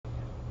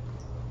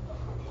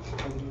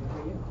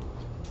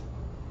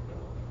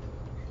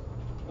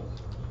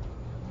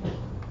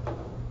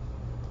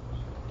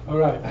All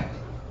right.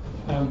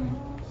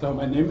 So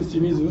my name is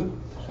Jimmy Zhu,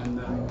 and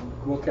I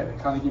work at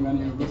Carnegie Mellon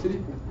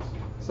University.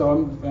 So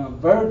I'm a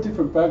very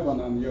different background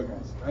than you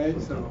guys,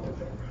 right? So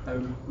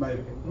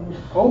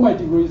all my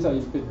degrees are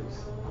in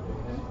physics.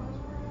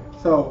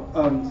 Okay? So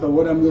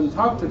what I'm going to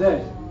talk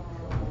today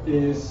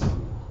is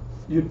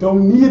you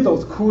don't need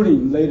those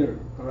cooling later,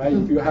 right?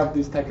 If you have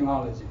this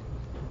technology,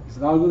 it's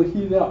not going to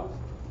heat up,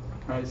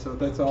 right? So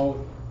that's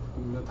all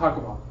I'm going to talk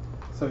about.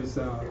 So it's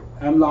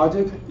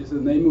M-logic is the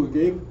name we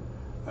gave,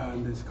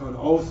 and it's called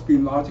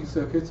all-spin logic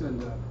circuits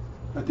and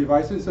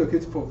devices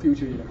circuits for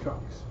future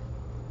electronics.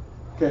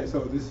 Okay, so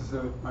this is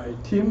my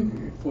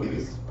team for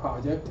this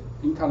project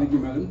in Carnegie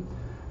Mellon,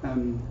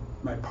 and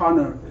my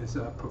partner is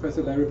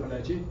Professor Larry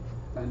Palecki,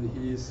 and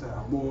he is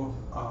more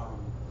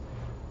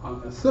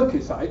on the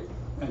circuit side,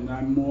 and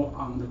I'm more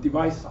on the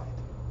device side.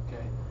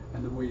 Okay,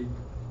 and we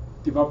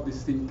develop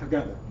this thing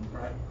together,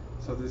 right?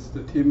 So this is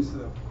the teams,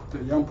 the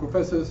young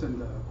professors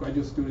and the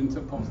graduate students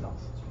and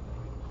postdocs.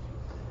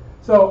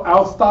 So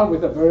I'll start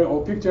with a very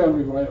old picture,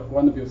 and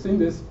one of you have seen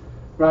this,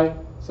 right?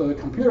 So the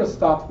computer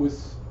starts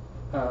with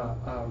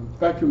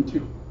vacuum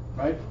tube,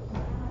 right?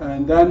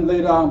 And then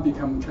later on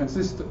become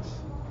transistors.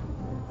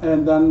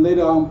 And then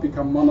later on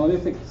become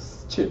monolithic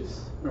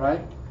chips,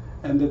 right?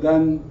 And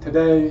then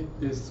today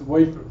is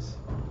wafers.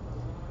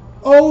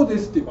 All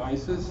these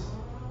devices,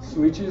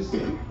 switches,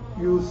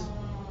 use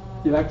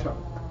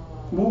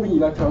moving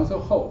electrons or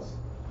holes,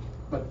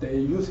 but they're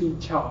using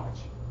charge.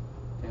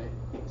 Okay?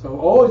 So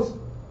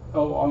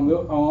on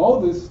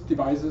all these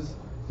devices,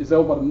 it's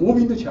all about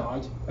moving the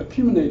charge,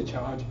 accumulate the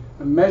charge,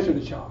 and measure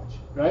the charge,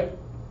 right?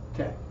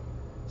 Okay.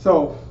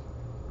 So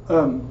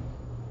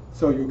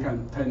you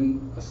can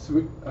turn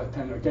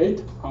a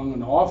gate on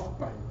and off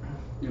by,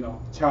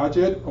 charge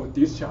it or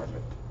discharge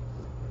it.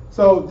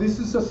 So this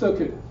is a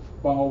circuit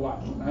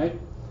 101, right?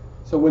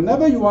 So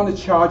whenever you want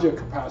to charge a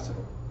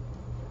capacitor,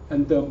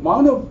 and the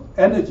amount of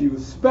energy you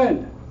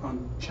spend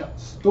on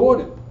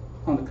stored it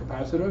on the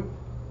capacitor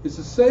is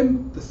the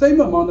same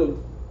amount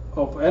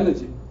of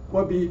energy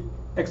will be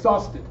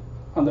exhausted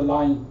on the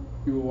line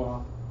you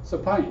are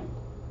supplying.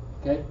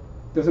 Okay,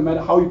 doesn't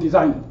matter how you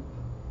design it.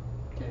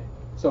 Okay,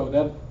 so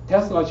that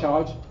Tesla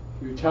charge,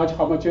 you charge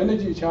how much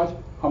energy you charge,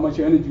 how much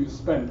energy you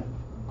spend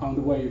on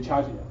the way you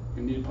charge it.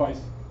 You need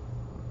twice.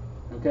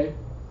 Okay,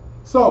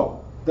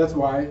 so that's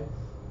why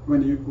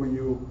when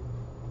you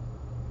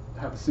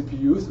have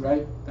CPUs,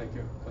 right, like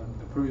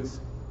the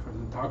previous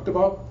person talked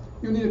about,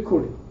 you need a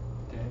cooling.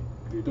 Okay,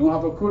 if you don't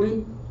have a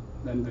cooling,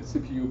 then the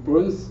CPU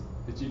burns,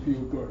 the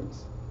GPU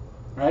burns,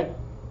 right?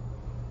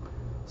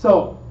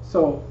 So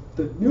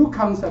the new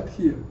concept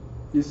here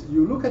is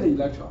you look at the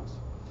electrons.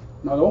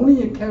 Not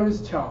only it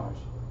carries charge,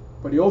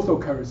 but it also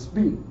carries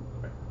spin,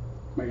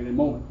 magnetic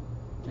moment.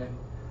 Okay,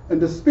 and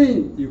the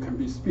spin you can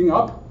be spin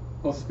up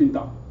or spin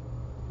down,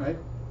 right?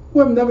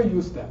 We've never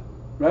used that.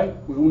 Right?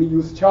 We only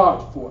use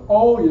charge for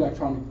all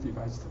electronic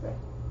devices today.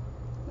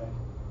 Okay?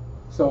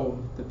 So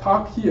the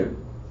talk here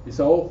is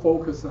all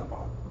focused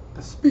about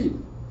the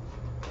spin.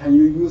 Can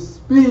you use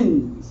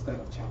spin instead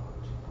of charge?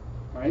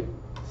 Right?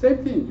 Same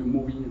thing, you're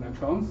moving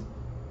electrons.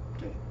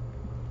 Okay.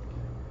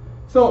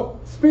 So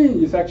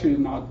spin is actually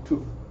not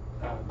too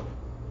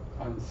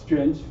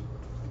strange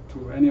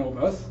to any of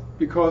us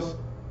because,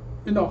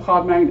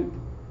 hard magnet,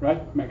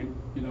 right? Magnet,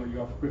 you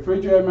have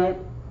refrigerator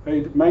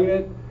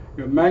magnet.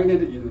 Your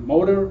magnet is a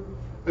motor,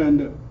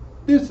 and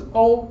this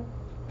all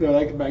the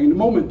magnetic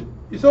moment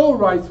is all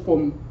rise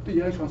from the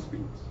electron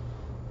spins.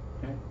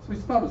 Okay, so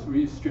it's not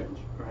really strange,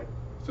 right?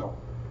 So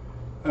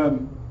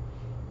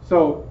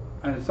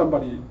and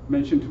somebody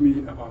mentioned to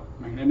me about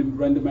magnetic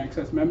random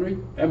access memory,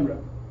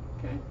 MRAM.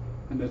 Okay,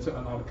 and that's a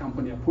lot of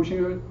companies are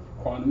pushing it.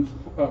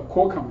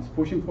 Qualcomm is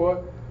pushing for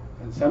it,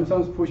 and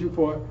Samsung is pushing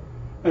for it,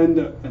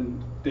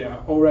 and they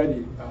are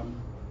already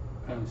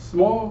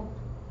small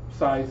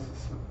size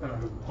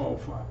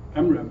of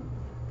MRAM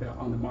they are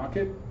on the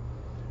market.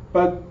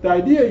 But the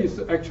idea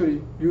is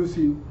actually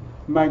using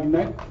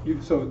magnet.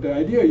 So the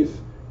idea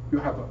is you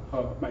have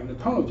a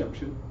magnetonal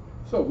junction,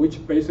 so which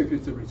basically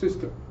is a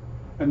resistor.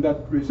 And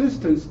that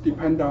resistance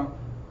depends on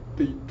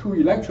the two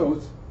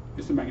electrodes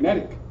is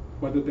magnetic,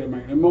 whether the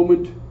magnetic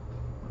moment,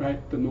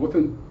 right, the north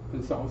and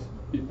south,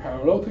 be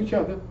parallel to each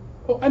other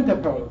or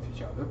anti-parallel to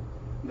each other.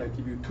 And that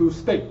give you two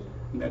states.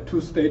 And that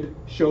two state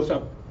shows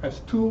up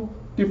as two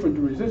different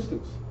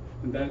resistance.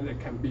 And then it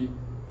can be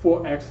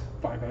 4x,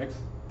 5x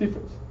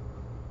difference.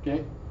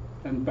 Okay?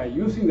 And by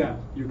using that,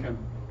 you can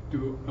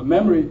do a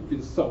memory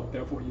insert.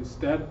 Therefore,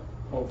 instead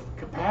of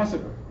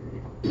capacitor,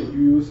 you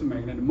use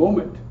magnetic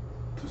moment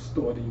to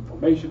store the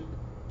information.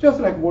 Just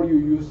like what you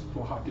use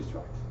for hard disk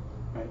drives.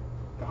 Right?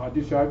 The hard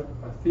disk drive,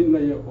 a thin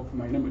layer of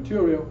magnetic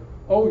material,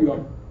 all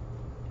your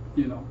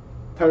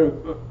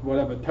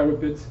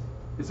terabits,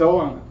 it's all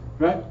on it,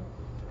 right?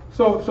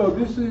 So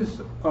this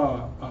is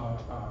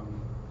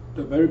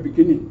the very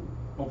beginning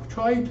of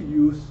trying to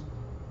use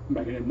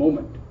magnetic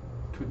moment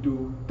to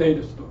do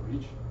data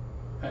storage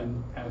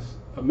and as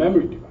a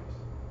memory device.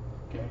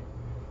 Okay,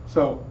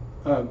 so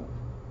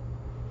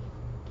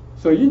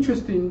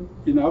interesting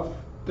enough,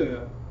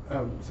 the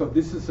so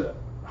this is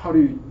how do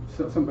you?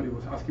 So somebody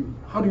was asking me,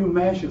 how do you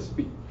measure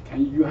speed?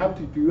 Do you have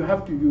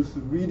to use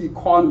really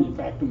quantum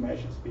effect to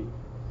measure speed?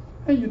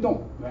 And you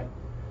don't, right?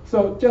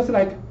 So just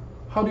like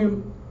how do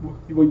you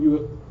when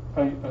you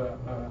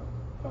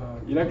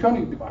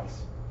electronic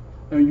device,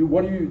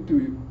 what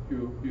do?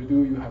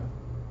 You have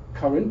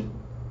current,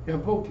 you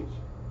have voltage.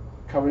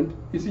 Current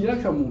is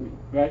electron moving,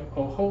 right,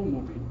 or hole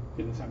moving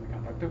in the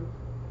semiconductor,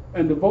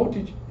 and the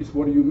voltage is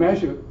what you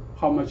measure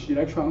how much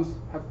electrons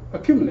have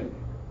accumulated.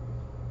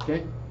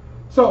 Okay,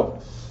 so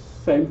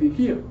same thing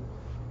here.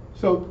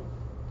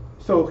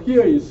 So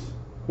here is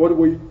what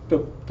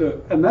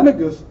the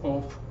analogous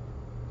of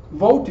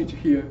voltage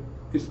here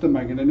is the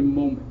magnetic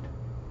moment.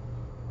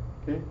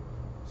 Okay,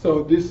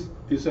 so this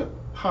is a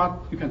hard.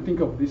 You can think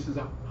of this as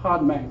a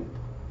hard magnet,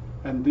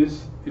 and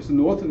this is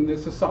north and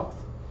this is south.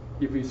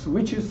 If it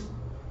switches,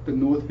 the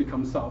north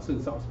becomes south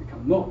and south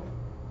becomes north.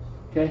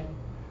 Okay,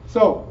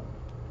 so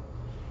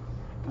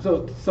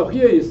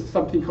here is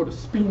something called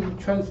spin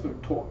transfer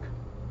torque,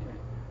 okay?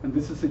 And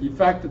this is an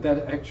effect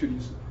that actually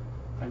is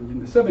in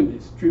the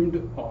 70s dreamed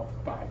of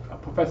by a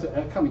professor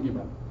at Carnegie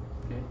Mellon.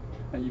 Okay,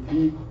 and if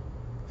he's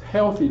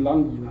healthy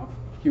long enough,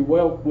 he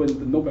will win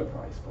the Nobel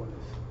Prize for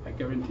this. I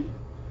guarantee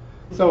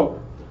it.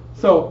 So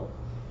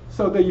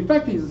the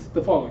effect is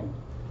the following: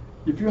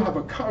 if you have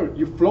a current,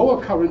 you flow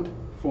a current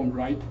from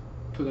right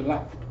to the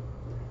left,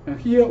 and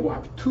here we'll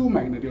have two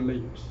magnetic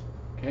layers.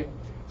 Okay,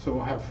 so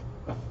we'll have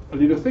a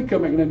little thicker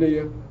magnetic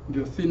layer, a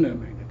little thinner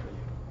magnetic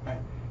layer. Right?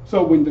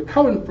 So when the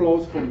current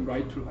flows from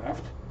right to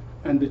left,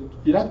 and the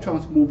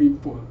electrons moving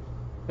from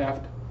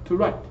left to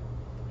right,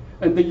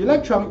 and the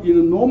electron in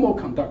a normal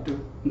conductor,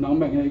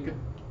 non-magnetic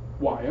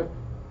wire,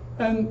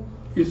 and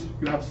you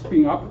have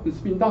spin up and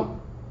spin down.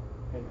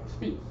 Okay,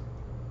 spins,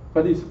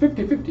 but it's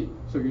 50-50,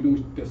 so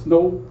there's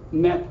no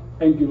net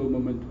angular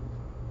momentum.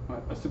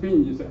 Right? A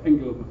spin is an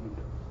angular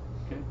momentum.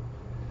 Okay.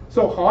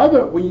 So,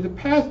 however, when you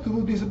pass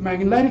through this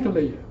magnetic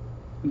layer,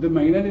 the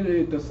magnetic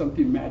layer does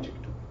something magic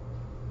to it.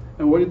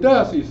 And what it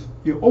does is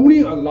it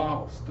only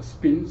allows the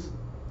spins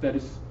that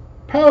is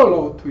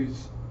parallel to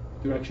its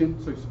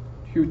direction, so it's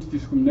huge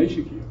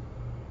discrimination here.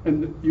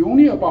 And you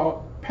only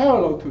allow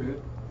parallel to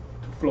it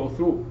to flow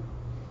through.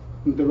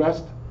 And the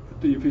rest,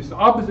 if it's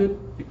opposite,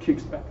 it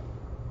kicks back.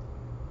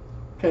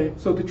 Okay,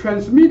 so the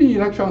transmitting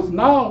electrons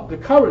now, the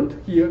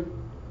current here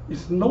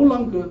is no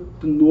longer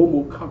the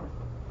normal current.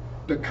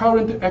 The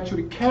current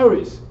actually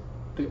carries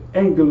the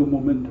angular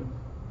momentum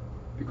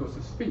because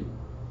of spin.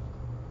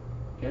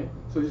 Okay,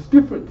 so it's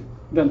different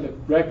than the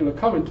regular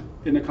current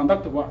in a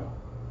conductor wire.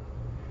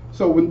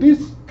 So when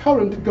this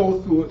current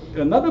goes through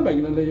another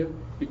magnetic layer,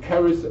 it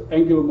carries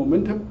angular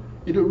momentum.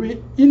 It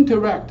will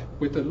interact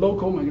with the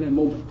local magnetic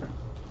moment.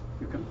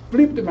 You can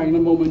flip the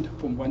magnetic moment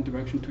from one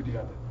direction to the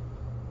other.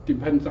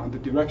 Depends on the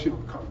direction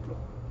of current flow.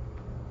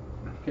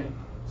 Okay,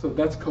 so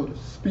that's called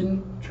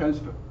spin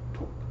transfer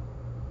torque.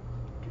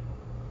 Okay.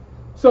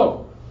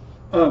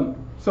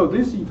 So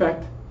this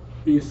effect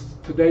is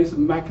today's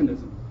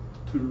mechanism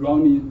to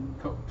running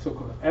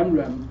so-called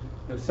MRAM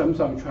that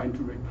Samsung trying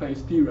to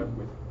replace DRAM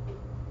with.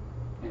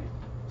 Okay.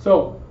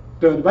 So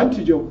the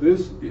advantage of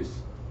this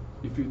is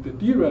if the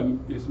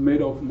DRAM is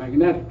made of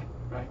magnetic,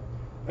 right,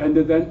 and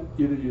then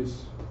it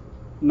is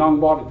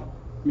non-volatile,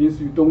 means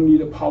you don't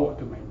need a power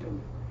to maintain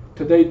it.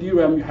 Today,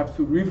 DRAM, you have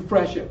to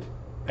refresh it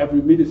every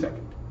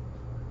millisecond.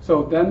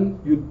 So then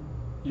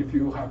if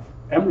you have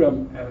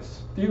MRAM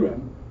as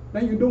DRAM,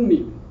 then you don't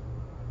need it.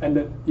 And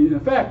in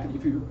fact,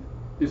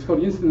 it's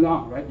called instant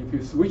on, right? If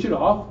you switch it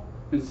off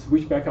and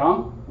switch back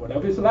on,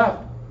 whatever is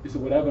left is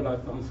whatever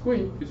left on the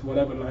screen, is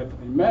whatever left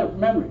in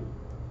memory.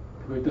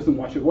 Because it doesn't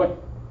wash away.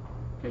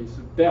 Okay, it's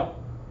there,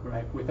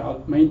 right?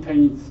 Without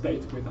maintaining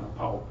states without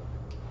power.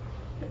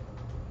 Okay.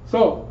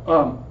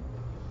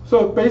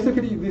 So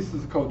basically, this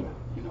is called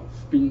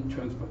spin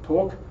transfer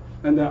torque,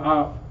 and then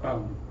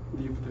I'll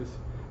leave this.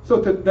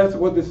 So that's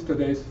what this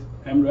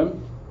MRAM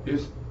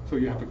is. So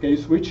you have a gate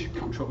switch,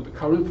 control the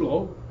current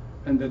flow,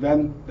 and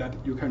then that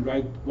you can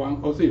write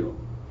 1 or 0.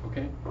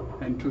 Okay,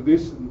 and to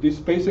this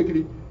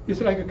basically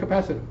is like a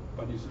capacitor,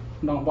 but it's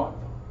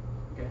non-volatile.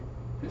 Okay,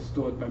 it's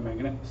stored by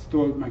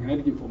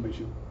magnetic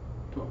information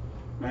to it,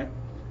 right?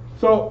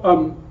 So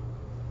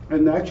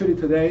and actually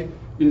today,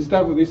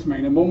 instead of this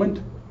magnetic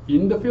moment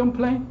in the film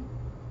plane,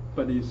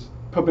 but it's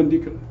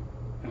perpendicular.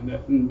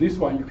 And this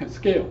one you can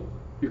scale.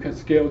 You can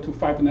scale to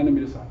 5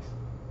 nanometer size.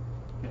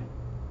 Okay,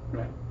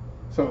 right?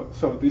 So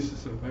this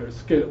is very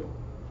scalable.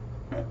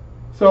 Right?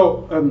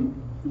 So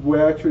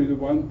we're actually the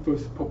one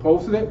first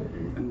proposed it,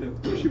 and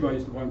the Toshiba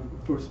is the one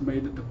who first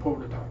made the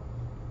prototype.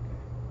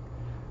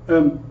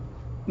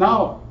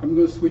 Now I'm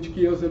going to switch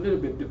gears a little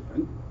bit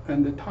different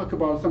and talk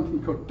about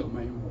something called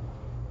domain war.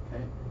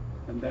 Okay,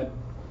 and that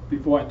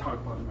before I talk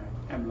about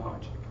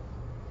M-logic.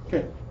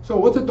 Okay, so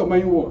what's a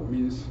domain war?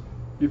 Means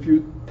if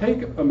you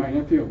take a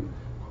magnetic film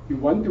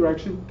in one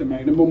direction, the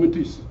magnetic moment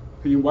is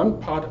in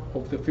one part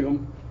of the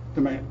film,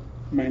 the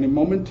magnetic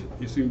moment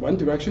is in one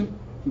direction,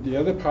 and the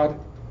other part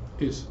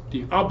is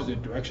the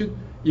opposite direction.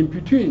 In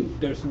between,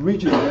 there's a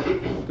region where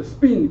the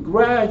spin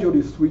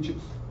gradually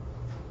switches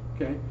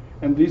Okay,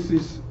 and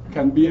this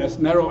can be as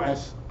narrow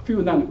as few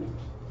nanometers.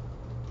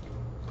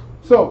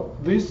 So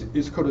this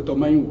is called a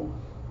domain wall.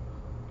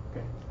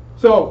 Okay,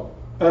 so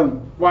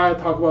why I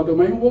talk about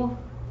domain wall?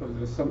 So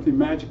there's something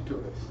magic to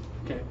this.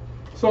 Okay,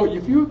 so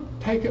if you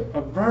take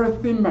a very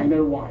thin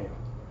magnetic wire,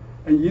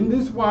 and in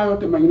this wire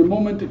the magnetic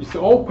moment is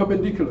all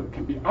perpendicular,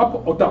 can be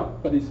up or down,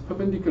 but it's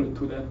perpendicular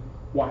to that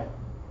wire.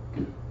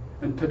 Okay.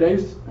 And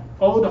today's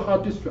all the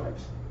hard disk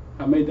drives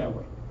are made that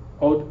way.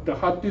 All the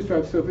hard disk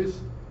drive surface,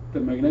 the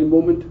magnetic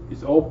moment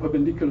is all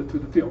perpendicular to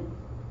the field.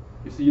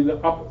 It's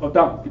either up or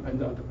down,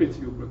 depending on the bits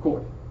you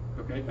record.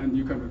 Okay, and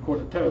you can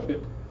record a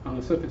terabit on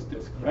a surface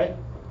disk, right?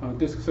 On a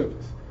disk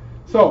surface.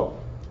 So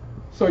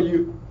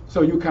you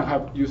can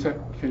have you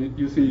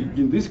see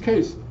in this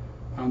case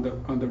on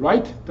the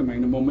right the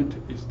magnetic moment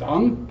is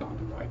down to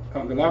right.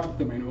 On the left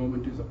the magnetic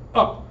moment is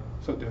up.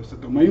 So there's a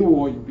domain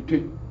wall in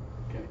between.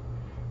 Okay.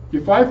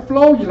 If I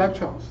flow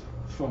electrons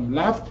from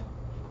left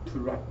to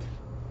right,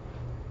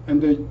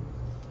 and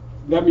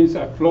that means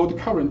I flow the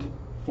current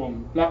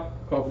from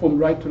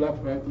right to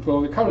left, right?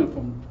 Flow the current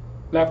from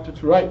left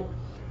to right.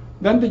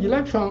 Then the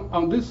electron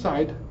on this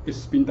side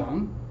is spin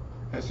down.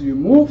 As you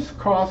move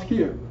across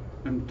here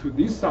and to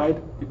this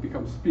side, it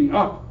becomes spin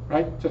up,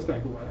 right? Just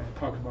like what I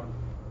talked about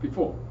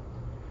before.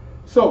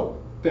 So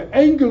the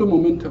angular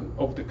momentum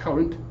of the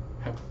current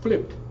have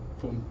flipped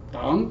from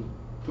down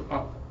to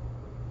up.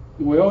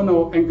 We all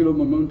know angular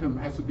momentum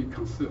has to be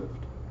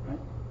conserved, right?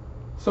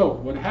 So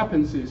what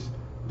happens is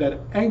that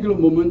angular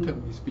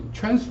momentum is being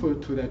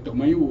transferred to that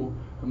domain wall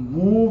and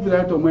move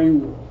that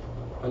domain wall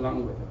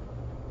along with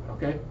it,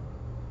 okay?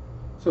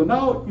 So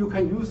now you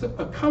can use a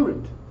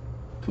current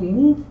to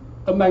move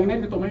a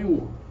magnetic domain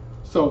wall.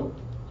 So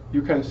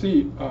you can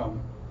see,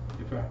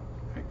 if I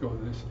go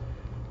this,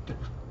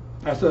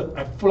 as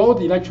I flow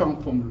the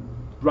electron from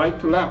right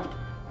to left,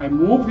 I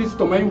move this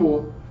domain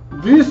wall.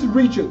 This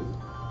region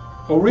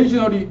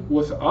originally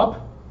was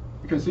up,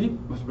 you can see,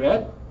 was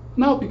red,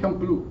 now become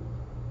blue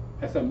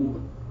as I move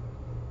it.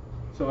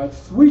 So I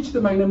switch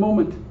the magnetic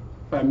moment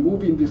by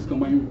moving this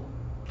domain wall.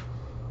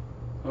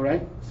 All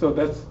right, so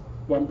that's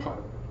one part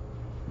of it.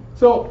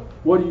 So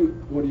what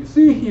you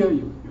see here,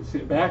 you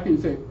sit back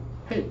and say,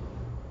 hey,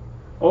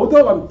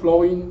 although I'm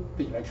flowing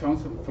the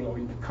electrons, I'm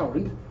flowing the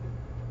current,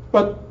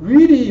 but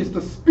really is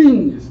the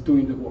spin is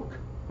doing the work,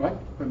 right?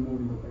 By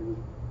moving the domain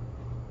wall.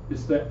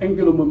 It's the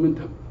angular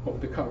momentum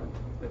of the current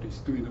that is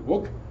doing the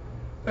work.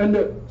 And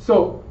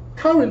so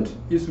current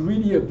is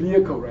really a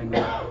vehicle right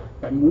now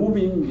by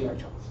moving the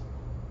electrons.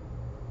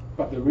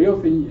 But the real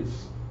thing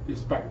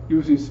is by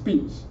using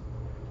spins.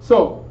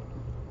 So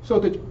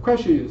the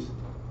question is,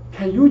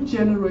 can you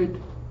generate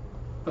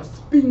a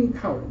spin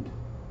current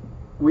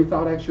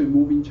without actually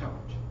moving charge?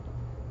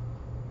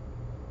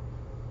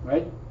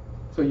 Right?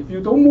 So if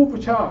you don't move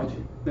charge,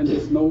 then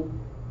there's no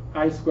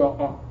I square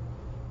R,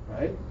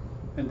 right?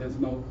 And there's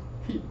no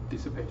heat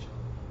dissipation.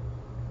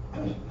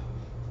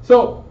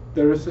 So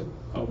there is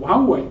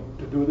one way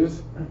to do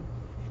this.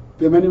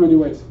 There are many, many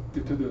ways to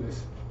do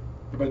this.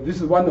 But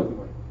this is one of the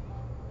ways.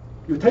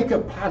 You take a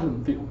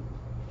platinum film,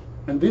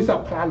 and these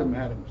are platinum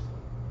atoms,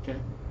 okay?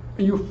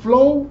 And you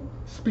flow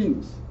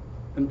spins.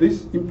 And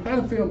this, in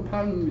platinum film,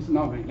 platinum is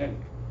not magnetic.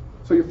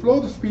 So you flow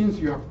the spins,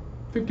 you have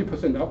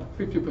 50% up,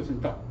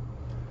 50% down.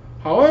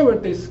 However,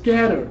 they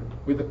scatter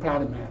with the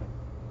platinum atom,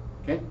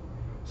 okay?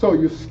 So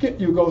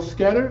you go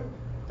scatter,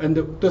 and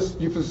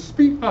if you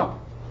spin up,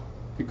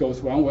 it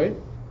goes one way.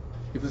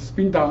 If you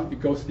spin down,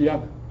 it goes the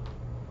other,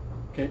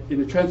 okay, in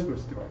the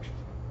transverse direction.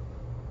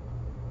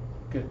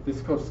 Okay, this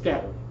is called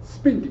scattering,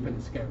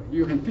 spin-dependent scattering.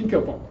 You can think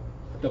about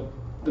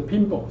the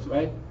pinballs,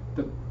 right?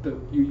 The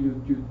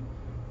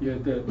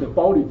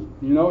bowling.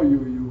 You know,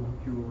 you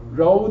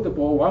roll the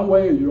ball one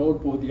way, and you roll the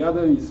ball the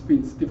other, and it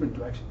spins different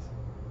directions.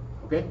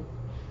 Okay,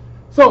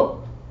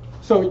 so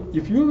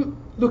if you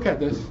look at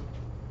this,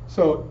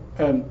 so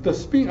the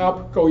spin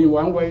up going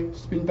one way,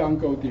 spin down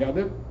go the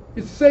other.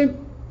 It's same.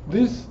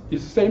 This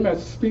is same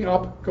as spin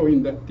up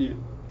going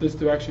this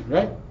direction,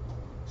 right?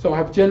 So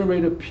I've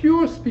generated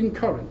pure spin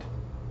current.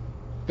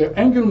 The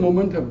angular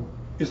momentum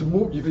is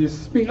if it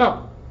spin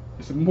up,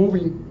 it's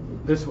moving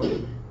this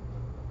way.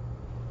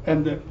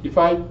 And if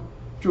I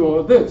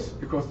draw this,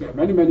 because there are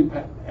many, many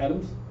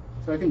atoms,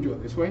 so I can draw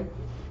this way,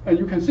 and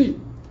you can see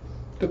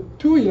the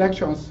two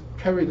electrons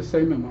carry the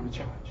same amount of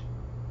charge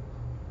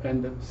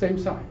and the same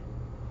sign.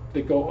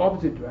 They go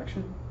opposite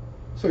direction.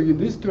 So in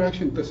this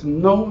direction, there's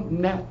no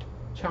net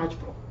charge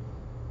flow.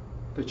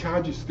 The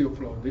charge is still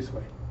flow this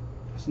way.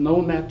 There's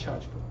no net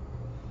charge flow.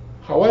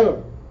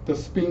 However, the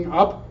spin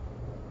up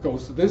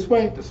goes this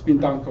way, the spin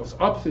down goes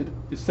opposite,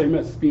 the same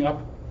as spin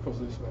up goes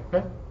this way,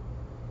 okay?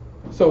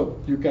 So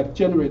you get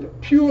generate a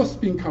pure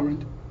spin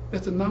current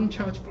that's a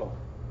non-charge flow,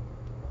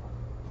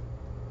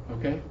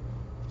 okay?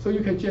 So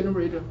you can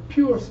generate a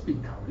pure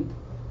spin current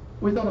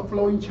without a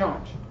flowing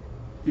charge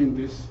in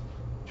this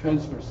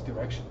transverse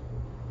direction.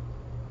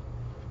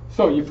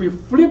 So if you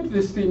flip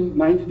this thing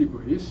 90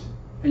 degrees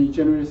and you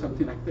generate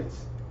something like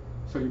this.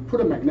 So you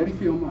put a magnetic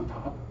film on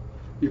top,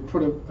 you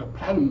put a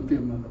platinum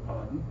film on the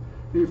bottom,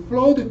 you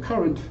flow the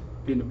current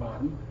in the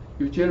bottom,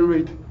 you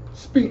generate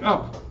spin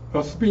up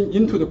or spin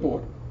into the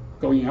board,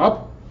 going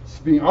up,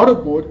 spin out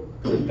of board,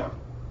 going down.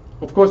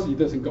 Of course, it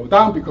doesn't go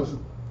down because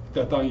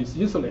the down is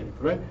insulated,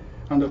 right?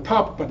 On the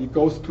top, but it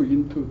goes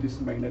into this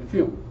magnetic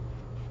field.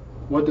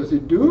 What does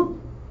it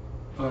do?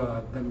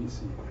 Let me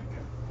see.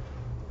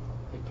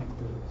 I can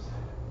do this.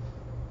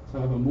 So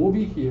I have a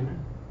movie here,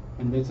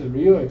 and there's a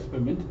real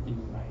experiment in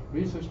my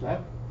research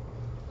lab.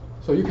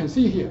 So you can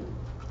see here.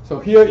 So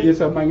here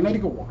is a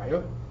magnetic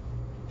wire,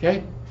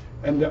 okay?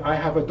 And I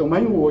have a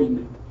domain wall in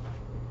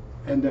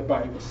it. And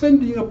by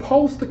sending a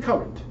pulsed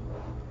current,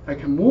 I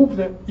can move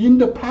that in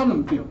the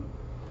platinum field.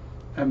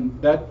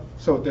 And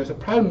so there's a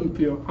platinum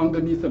field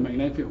underneath the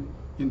magnetic field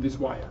in this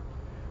wire.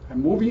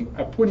 I'm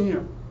putting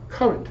a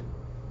current,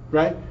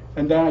 right?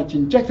 And then I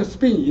inject a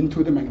spin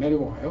into the magnetic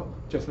wire,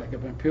 just like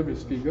in my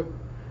previous figure.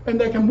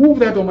 And I can move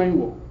that domain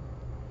wall.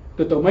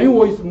 The domain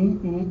wall is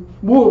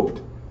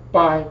moved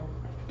by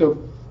the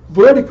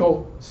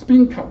vertical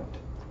spin current,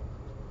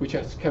 which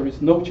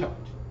carries no charge.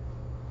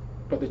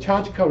 But the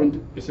charge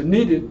current is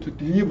needed to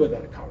deliver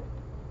that current,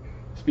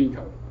 spin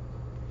current.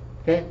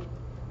 Okay?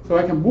 So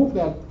I can move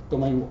that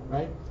domain wall,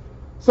 right?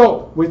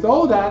 So with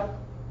all that,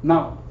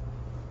 now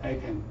I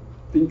can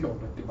think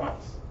of a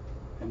device,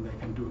 and I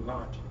can do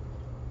logic.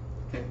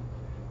 Okay?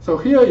 So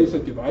here is a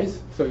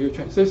device. So your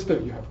transistor,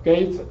 you have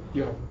gates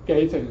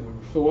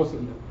and source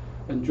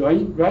and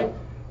drain, right?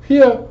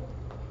 Here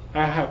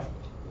I have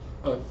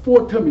a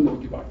 4-terminal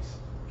device.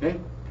 Okay?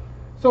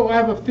 So I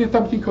have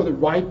something called a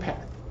right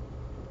path.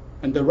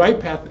 And the right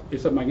path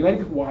is a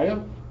magnetic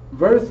wire,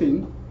 very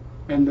thin,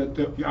 and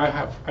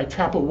I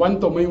trap one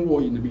domain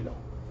wall in the middle.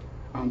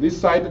 On this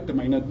side, the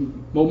magnetic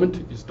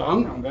moment is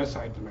down. On that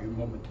side, the magnetic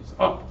moment is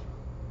up.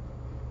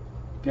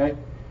 Okay?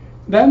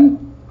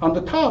 Then on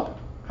the top,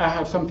 I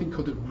have something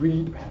called the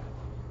reed path.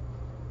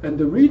 And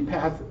the reed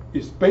path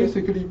is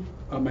basically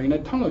a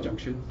magnetic tunnel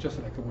junction,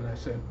 just like what I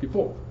said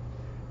before.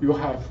 You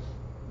have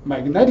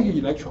magnetic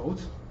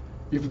electrodes.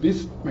 If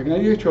these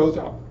magnetic electrodes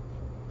are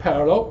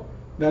parallel,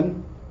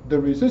 then the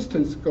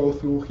resistance goes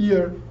through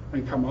here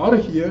and come out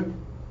of here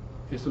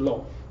is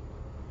low.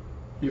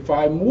 If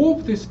I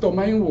move this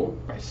domain wall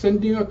by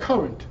sending a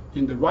current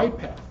in the right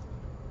path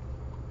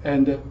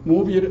and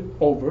move it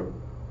over,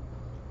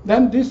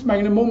 then this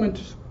magnetic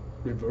moment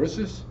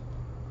reverses,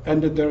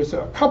 and there is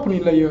a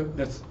coupling layer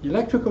that's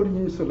electrically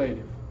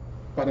insulated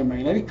by the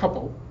magnetic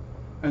couple,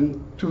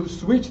 and to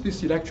switch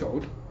this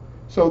electrode.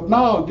 So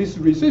now this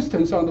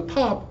resistance on the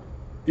top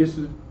is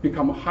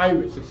become a high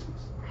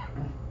resistance.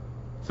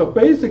 So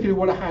basically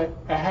what I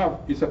have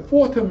is a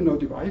 4-terminal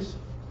device.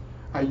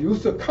 I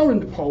use a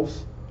current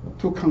pulse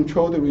to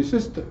control the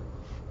resistor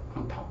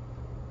on top.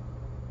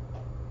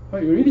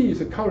 But it really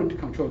is a current to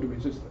control the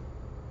resistor.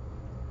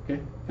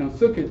 Okay? And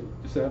circuit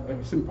is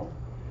very simple.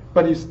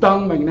 But it's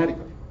done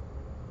magnetically,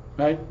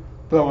 right?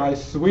 So I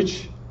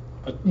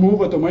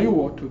move a domain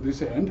wall to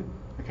this end,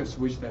 I can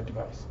switch that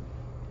device,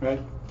 right?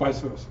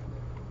 Vice versa,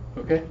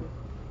 okay?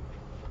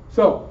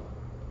 So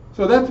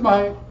that's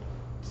my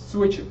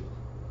switch.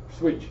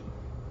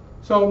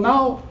 So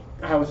now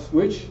I have a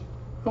switch.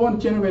 I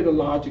want to generate a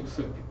logic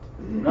circuit,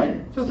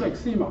 right? Just like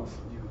CMOS,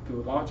 you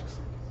do logic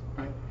circuits,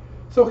 right?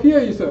 So here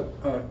is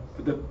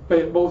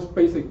the most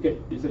basic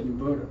gate is an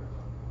inverter,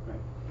 right?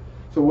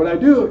 So what I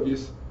do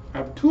is I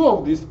have 2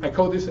 of these. I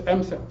call this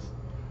M cells.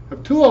 I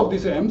have 2 of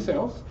these M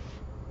cells,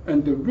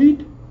 and the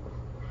reed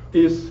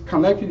is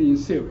connected in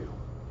serial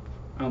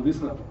on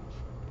this level.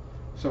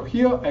 So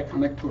here I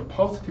connect to a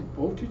positive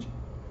voltage.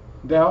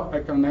 There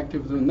I connect to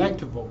the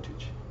negative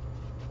voltage.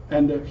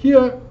 And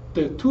here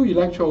the 2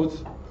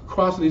 electrodes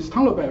across this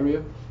tunnel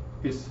barrier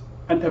is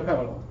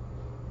anti-parallel.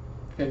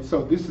 Okay,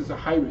 so this is a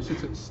high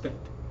resistance state.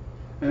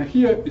 And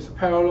here is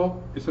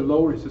parallel, it's a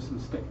low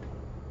resistance state.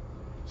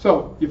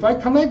 So if I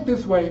connect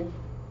this way,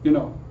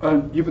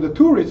 if the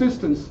 2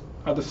 resistance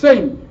are the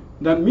same,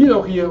 then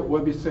middle here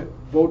will be set,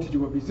 voltage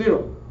will be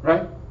 0,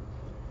 right?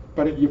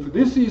 But if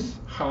this is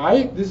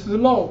high, this is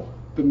low,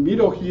 the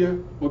middle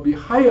here will be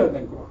higher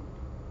than ground.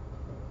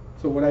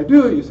 So what I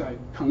do is I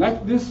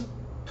connect this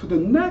to the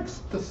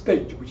next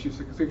stage, which is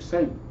the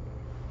same,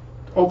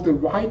 of the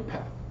right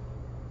path,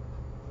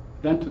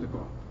 then to the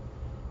ground.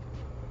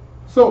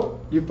 So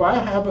if I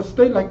have a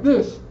state like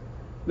this,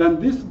 then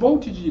this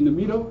voltage in the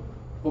middle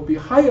will be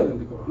higher than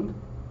the ground.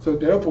 So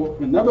therefore,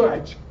 whenever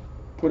I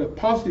put a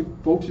positive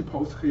voltage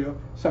pulse here,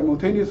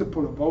 simultaneously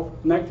put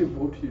a negative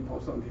voltage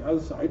pulse on the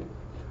other side,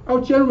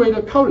 I'll generate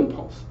a current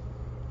pulse.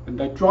 And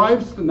that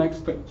drives the next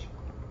stage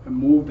and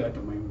move that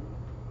domain wall.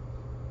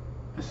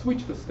 I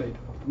switch the state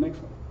of the next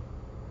one.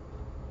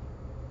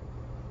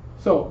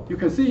 So you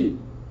can see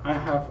I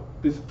have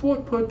this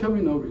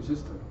 4-terminal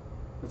resistor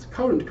that's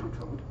current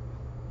controlled.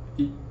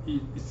 It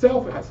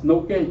itself has no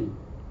gain,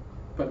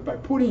 but by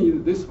putting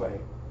it this way,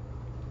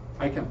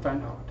 I can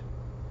fan out,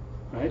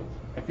 right?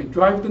 I can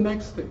drive the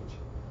next stage.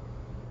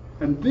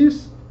 And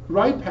this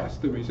right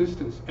path, the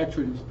resistance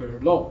actually is very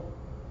low,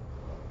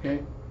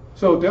 okay?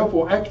 So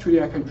therefore,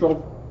 actually, I can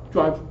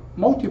drive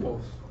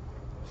multiple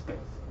states.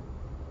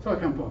 So I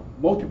can put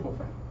multiple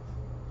fans.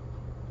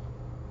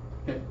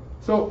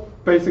 So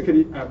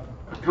basically, I've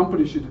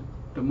accomplished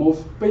the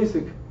most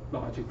basic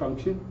logic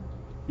function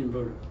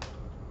inverter.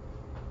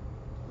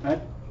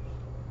 Right?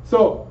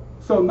 So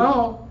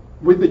now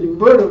with the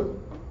inverter,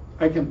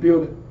 I can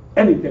build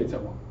any gates I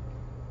want.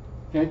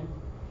 Okay?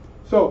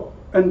 So,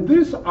 and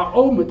these are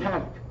all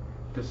metallic.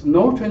 There's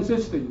no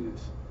transistor in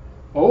this.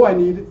 All I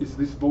need is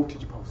this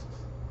voltage pulses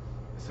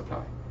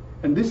supply.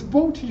 And this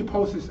voltage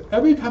pulses,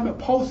 every time I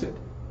pulse it,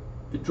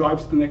 it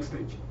drives the next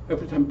stage.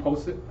 Every time I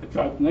pulse it, it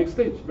drives the next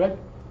stage, right?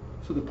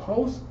 So the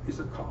pulse is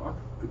a clock,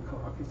 the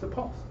clock is a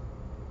pulse.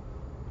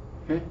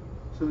 Okay?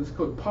 So it's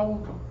called power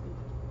clock.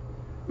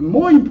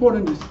 More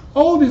important is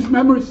all these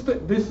memory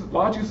these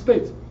logic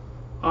states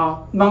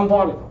are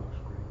non-volatile.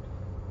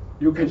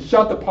 You can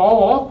shut the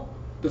power off,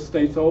 the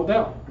state's all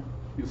there.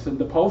 You send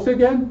the pulse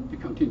again,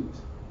 it continues.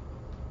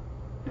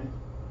 Okay?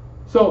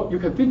 So you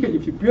can think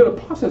if you build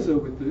a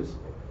processor with this,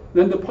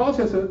 then the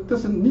processor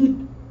doesn't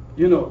need,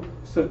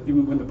 so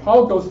even when the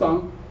power goes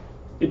down,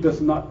 it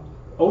does not,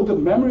 all the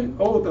memory,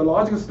 all the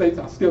logical states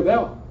are still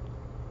there.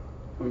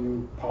 When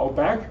you power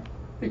back,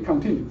 it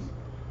continues.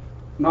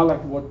 Not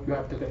like what you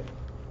have today,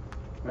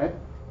 right?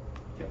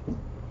 Okay.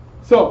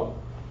 So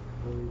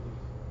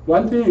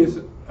one thing is,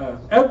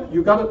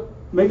 you got to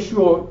make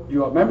sure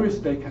your memory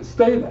state can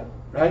stay there,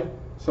 right?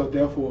 So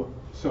therefore,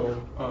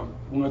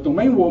 when a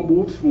domain wall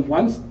moves from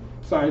one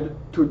side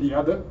to the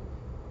other,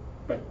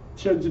 right,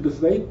 change the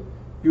state,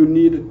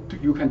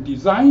 you can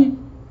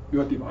design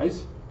your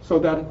device so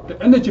that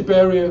the energy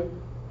barrier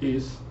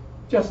is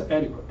just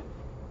adequate.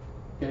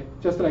 Okay,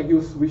 just like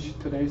you switch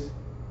today's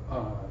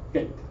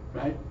gate,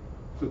 right?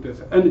 So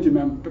there's an energy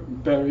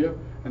barrier,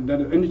 and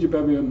then the energy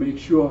barrier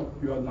makes sure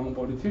your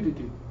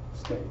non-volatility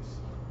stays.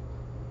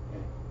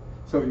 Okay.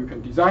 So you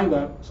can design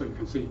that so you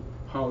can see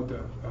how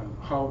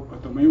how a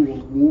domain wall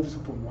moves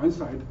from one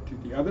side to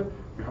the other.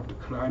 You have to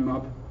climb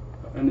up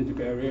the energy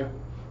barrier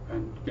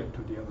and get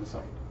to the other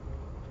side.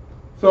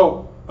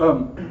 So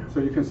so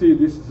you can see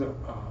this is a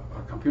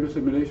computer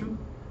simulation,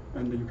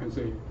 and you can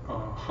see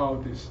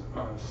how this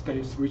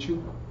state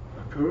switching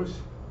occurs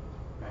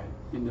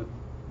in a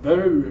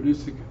very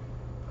realistic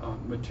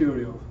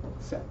material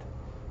set.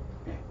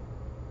 Okay.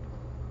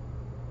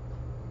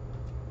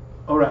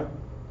 All right.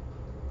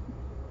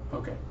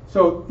 Okay.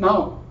 So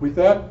now with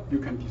that, you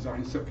can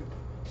design circuit.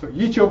 So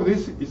each of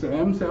these is an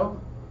M cell,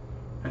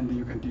 and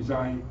you can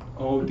design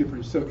all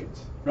different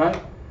circuits,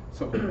 right?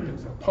 So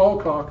there's a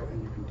power clock,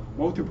 and you can do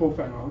multiple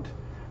fan out.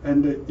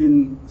 And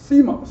in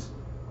CMOS,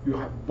 you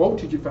have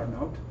voltage fan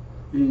out.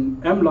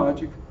 In M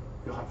logic,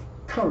 you have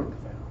current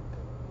fan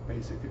out.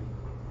 Basically,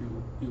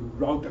 you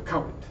route the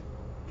current.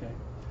 Okay.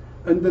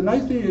 And the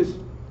nice thing is,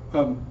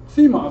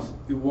 CMOS,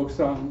 it works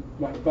on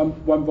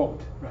 1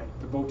 volt, right?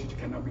 The voltage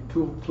cannot be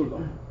too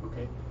low.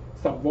 Okay.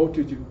 Some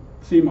voltage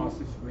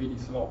CMOS is really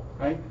slow,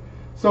 right?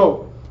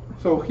 So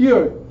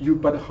here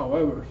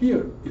however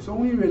here it's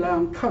only rely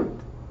on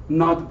current,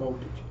 not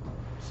voltage.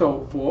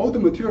 So for all the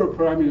material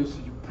parameters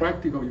you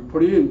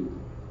put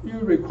in, you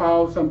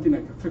require something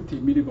like 50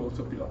 millivolts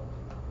or below.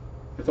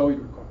 That's all you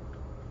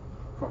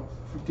require.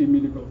 50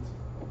 millivolts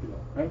or below,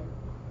 right?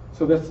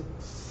 So that's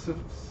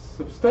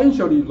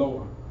substantially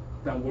lower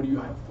than what you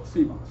have for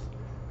CMOS.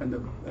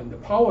 And the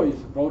power is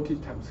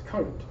voltage times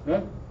current,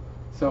 right?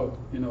 So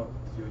you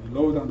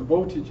lower down the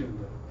voltage and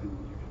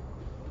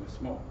you're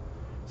small.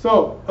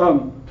 So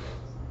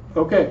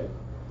okay,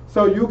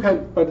 so you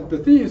can, but the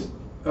thing is,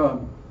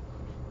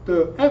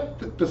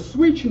 the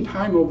switching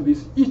time of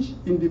this each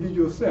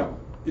individual cell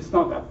is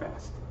not that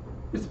fast.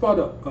 It's about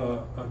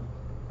a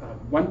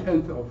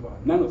 1/10 of a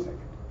nanosecond,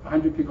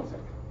 100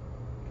 picosecond.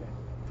 Okay.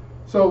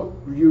 So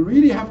you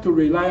really have to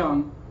rely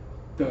on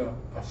the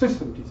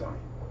system design,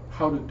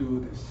 how to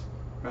do this,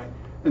 right?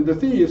 And the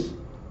thing is,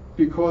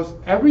 because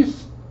every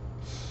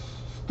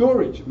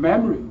storage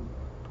memory,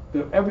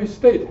 every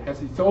state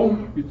has its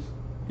own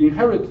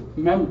inherent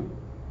memory.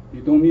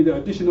 You don't need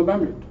additional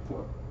memory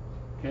for it.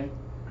 Okay.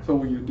 So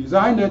when you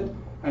design it,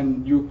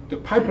 and the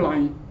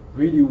pipeline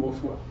really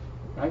works well,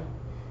 right?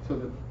 So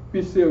the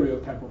bit serial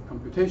type of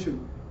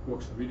computation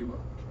works really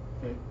well.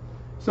 Okay.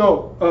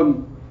 So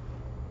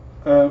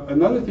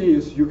another thing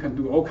is you can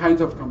do all kinds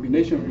of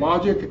combination of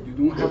logic. You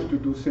don't have to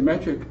do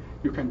symmetric.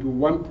 You can do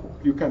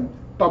you can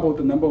double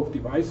the number of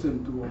devices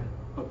and do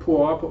a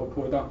pull up or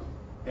pull down.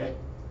 Okay.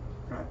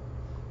 Right.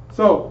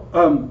 So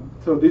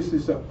so this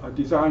is a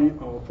design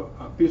of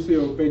a bit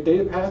serial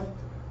data path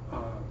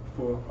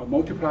for a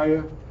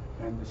multiplier,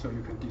 and so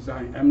you can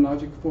design M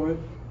logic for it,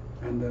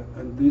 and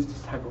this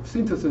type of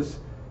synthesis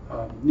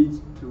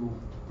needs to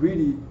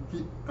really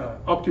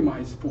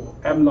optimize for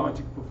M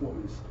logic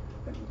performance,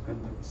 and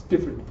it's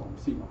different from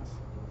CMOS.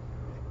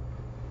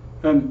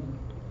 And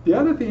the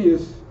other thing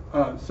is,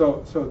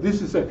 so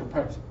this is a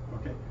comparison.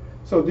 Okay,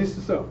 so this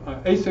is a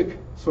ASIC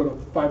sort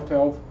of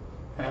 512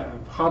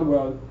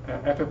 hardware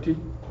FFT,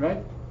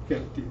 right?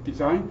 Okay,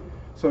 design.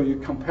 So you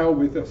compare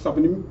with a sub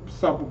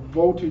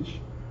voltage,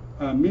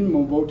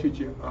 minimum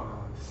voltage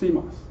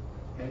CMOS.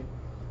 Okay,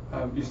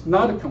 it's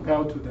not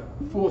compared to the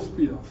full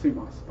speed of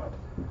CMOS, but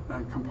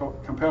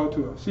compared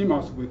to a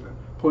CMOS with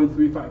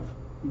 0.35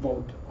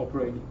 volt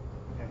operating.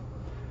 Okay?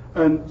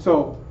 And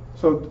so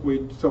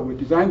we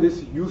designed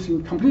this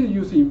completely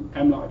using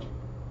M logic.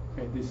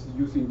 Okay? This is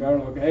using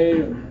Verilog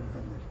A,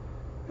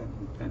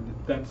 and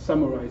that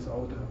summarizes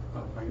all the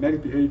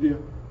magnetic behavior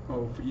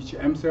of each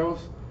M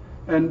cells.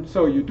 And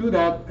so you do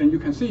that, and you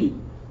can see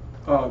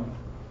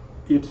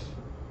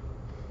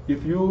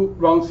if you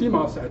run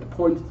CMOS at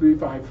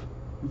 0.35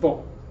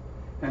 volt,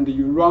 and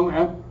you run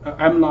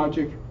M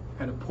logic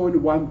at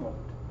 0.1 volt,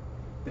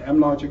 the M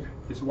logic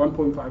is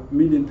 1.5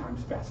 million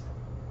times faster.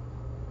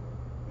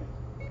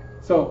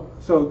 So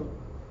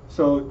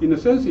in a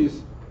sense,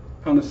 is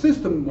on the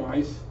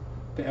system-wise,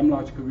 the M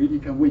logic really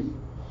can win.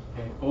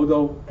 Okay?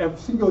 Although every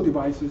single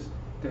devices,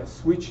 they're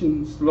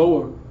switching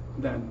slower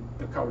than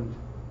the current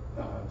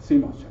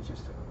CMOS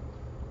transistor.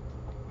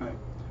 Right?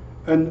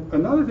 And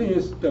another thing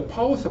is the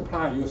power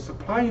supply. You're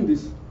supplying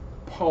this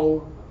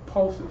power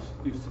pulses.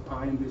 You're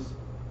supplying this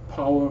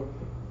power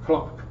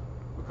clock,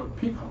 we call it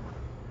peak clock.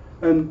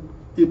 And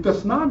it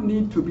does not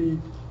need to be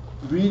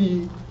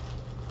really,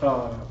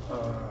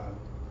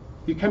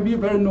 it can be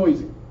very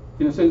noisy.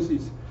 In a sense,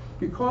 it's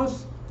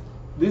because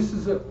this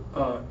is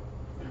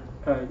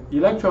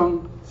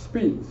electron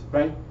spins,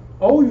 right?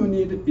 All you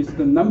need is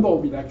the number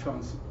of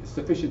electrons is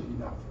sufficient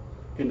enough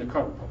in the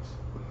current pulse.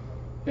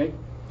 Okay?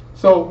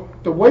 So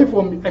the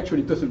waveform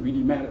actually doesn't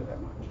really matter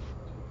that much.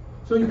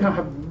 So you can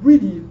have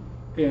really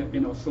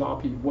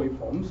sloppy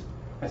waveforms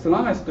as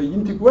long as the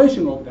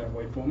integration of that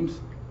waveforms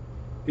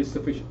is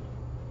sufficient.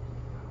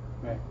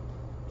 Right?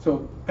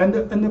 So and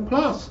the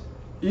plus,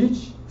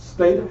 each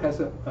state has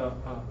a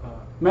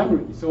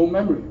memory, its own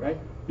memory, right?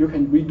 You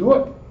can redo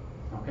it,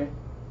 okay?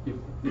 If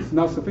it's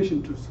not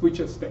sufficient to switch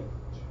a state.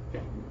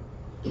 Okay.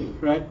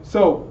 Right?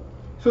 So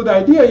the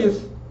idea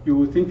is you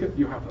would think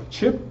you have a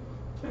chip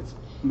that's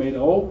made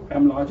all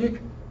M logic,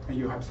 and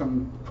you have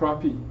some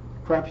crappy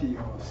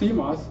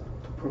CMOS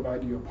to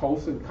provide you a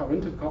pulse and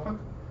current clock,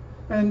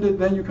 and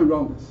then you can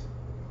run this.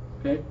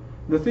 Okay.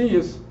 The thing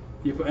is,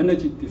 if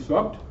energy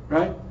disrupt,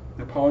 right,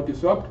 the power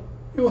disrupt,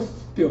 it will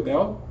still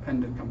there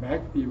and then come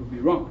back. It will be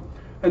wrong.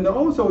 And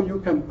also, you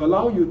can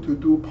allow you to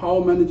do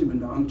power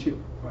management on chip.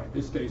 Right.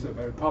 These days are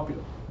very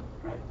popular.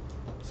 Right.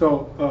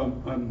 So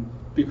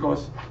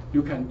because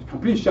you can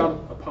completely shut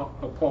a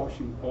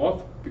portion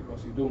off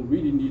because you don't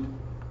really need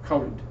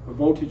current or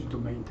voltage to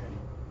maintain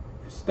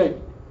a state.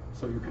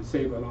 So you can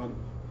save a lot of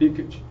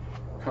leakage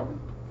current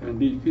and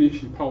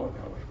leakage power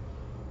that way.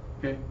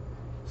 Okay.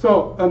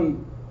 So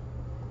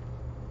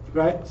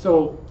right.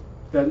 So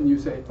then you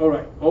say, all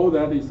right, all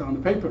that is on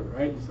the paper,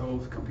 right? It's all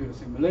computer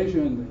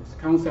simulation and it's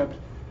concept,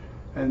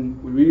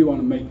 and we really want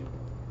to make it.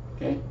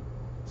 Okay.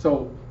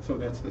 So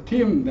that's the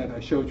team that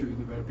I showed you in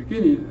the very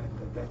beginning,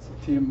 and that's the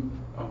team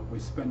we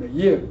spent a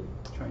year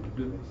trying to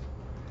do this.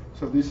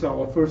 So this is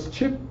our first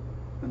chip,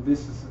 and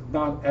this is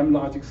not M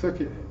logic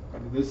circuit,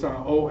 but these are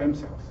all M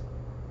cells.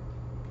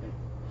 Okay.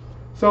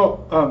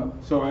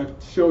 So I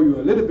show you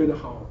a little bit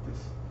how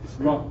this is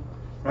run,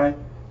 right?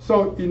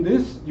 So in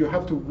this, you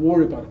have to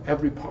worry about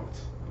every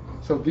part.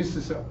 So this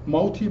is a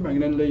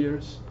multi-magnet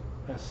layers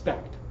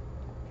stacked.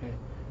 Okay.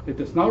 It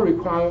does not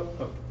require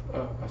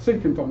a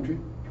silicon foundry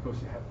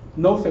because you have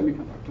no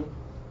semiconductor,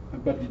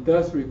 but it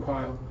does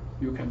require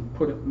you can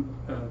put a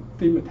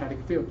thin metallic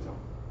films on.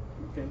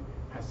 Okay,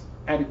 has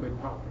adequate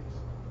properties.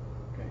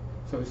 Okay,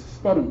 so it's a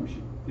sputter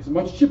machine. It's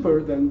much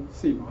cheaper than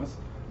CMOS,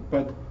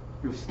 but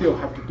you still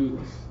have to do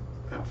this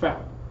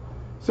fab.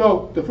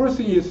 So the first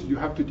thing is you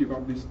have to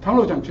develop this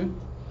tunnel junction,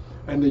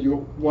 and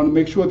you want to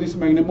make sure this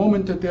magnetic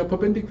moment that they are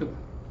perpendicular,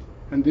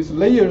 and these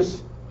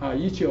layers are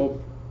each of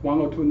 1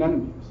 or 2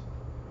 nanometers.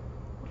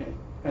 Okay,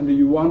 and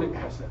you want it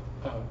has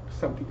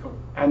something called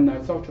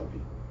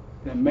anisotropy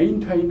that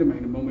maintain the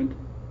magnetic moment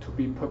to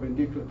be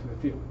perpendicular to the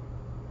film.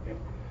 Okay,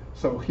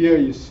 so here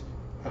is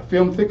a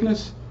film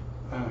thickness.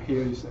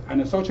 Here is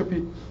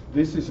anisotropy.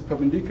 This is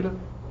perpendicular.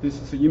 This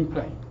is in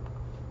plane.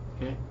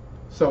 Okay,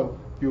 so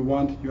you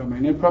want your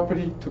magnetic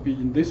property to be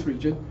in this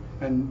region,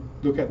 and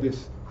look at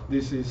this.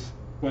 This is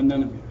 1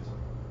 nanometer,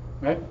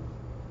 right?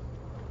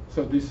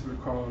 So this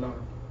requires a lot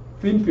of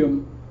thin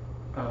film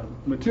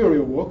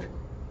material work,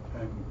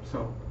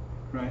 so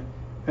right.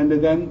 And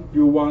then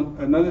you want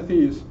another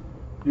thing is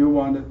you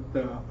want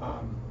the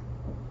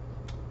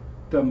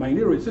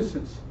magnetic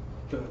resistance,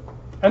 the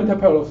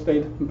anti-parallel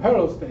state and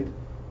parallel state,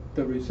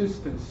 the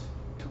resistance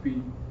to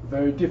be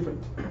very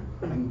different,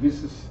 and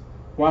this is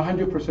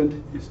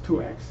 100% is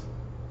 2x.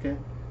 Okay,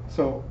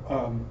 so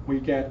we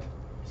get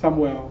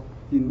somewhere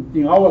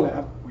in our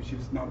lab, which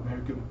is not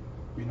very good,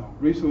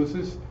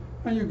 resources,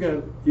 and you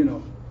get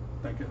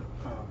like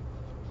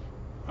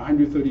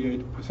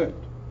 138%,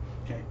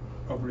 okay,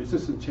 of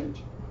resistance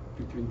change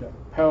between the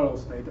parallel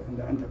state and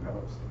the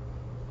anti-parallel state.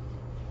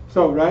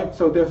 So right,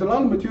 so there's a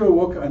lot of material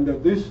work, and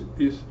this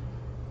is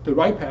the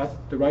right path.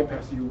 The right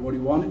path what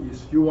you want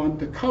is you want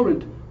the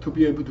current to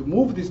be able to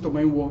move this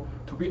domain wall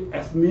to be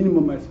as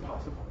minimum as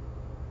possible.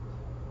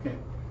 Okay,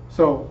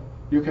 so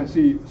you can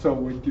see. So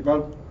we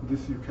developed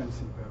this. You can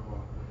see very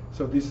well.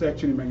 So this is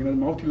actually magnetic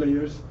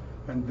multi-layers.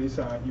 And these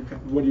are,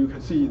 what you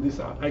can see, these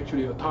are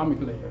actually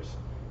atomic layers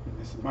in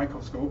this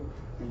microscope.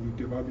 And you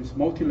develop these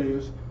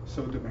multi-layers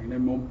so the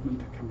magnetic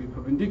moment can be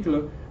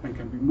perpendicular and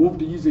can be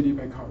moved easily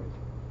by current.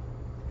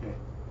 Okay.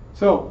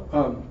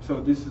 So,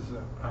 so this is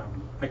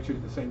actually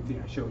the same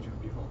thing I showed you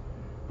before.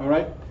 All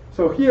right.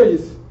 So here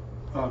is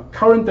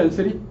current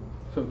density.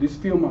 So these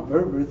film are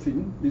very, very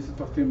thin. This is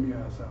the film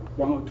has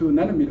 1 or 2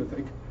 nanometer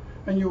thick,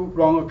 and you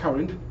run a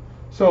current.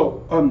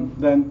 So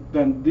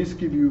then this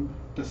gives you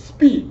the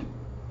speed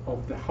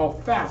of how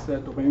fast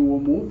that domain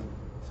will move.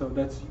 So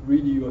that's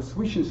really your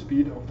switching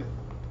speed of the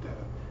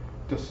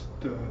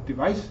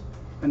device,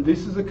 and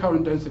this is the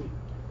current density.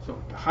 So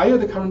the higher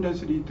the current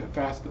density, the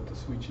faster the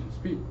switching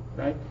speed,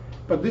 right?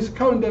 But this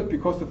current density,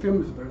 because the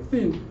film is very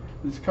thin,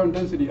 this current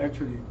density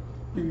actually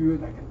give you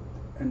like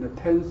in the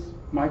tens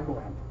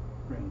microamp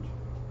range.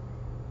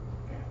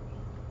 Okay.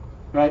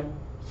 Right?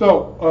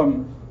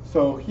 So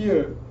so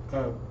here,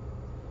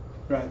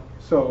 right?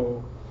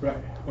 So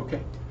right,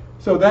 okay.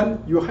 So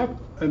then you have,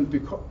 and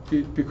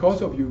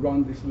because of you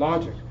run this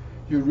logic,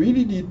 you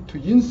really need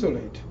to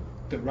insulate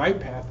the write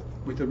path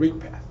with the read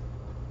path.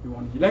 You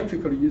want to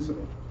electrically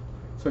insulate.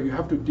 So you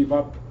have to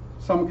develop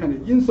some kind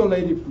of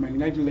insulated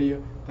magnetic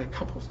layer that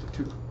couples the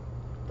two,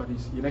 but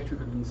it's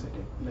electrically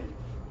insulated layer,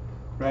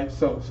 right?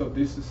 So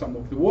this is some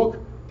of the work,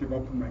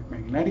 develop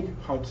magnetic,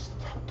 how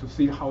to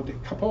see how they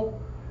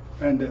couple,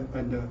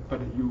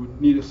 but you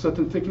need a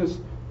certain thickness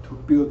to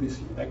build this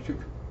electric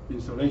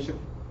insulation,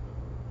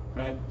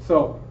 right?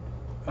 So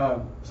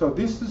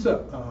this is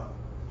a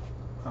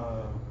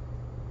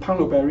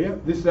tunnel barrier.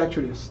 This is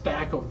actually a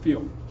stack of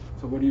film.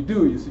 So what you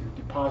do is you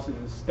deposit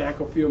a stack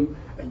of film,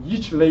 and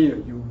each layer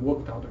you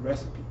worked out the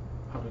recipe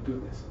how to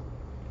do this,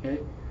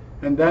 okay?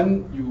 And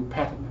then you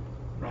pattern them,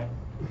 right?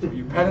 So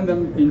you pattern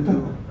them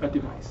into a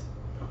device,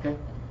 okay?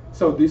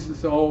 So this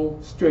is all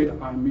straight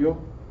iron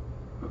mill,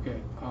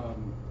 okay?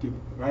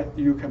 Right?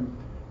 You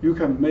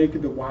can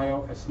make the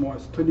wire as small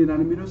as 20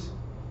 nanometers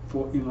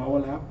in our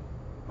lab,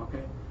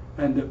 okay?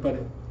 And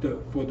but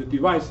for the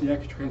device, you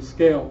actually can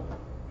scale,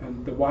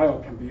 and the wire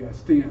can be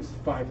as thin as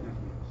 5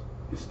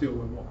 nanometers. It still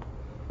will work.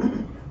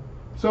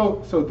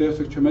 So there's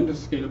a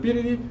tremendous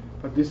scalability,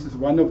 but this is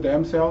one of the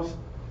M cells,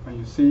 and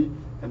you see,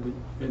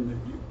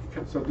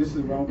 so this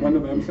is one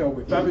of the M cells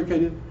we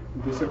fabricated.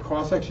 This is a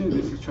cross section.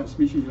 This is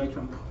transmission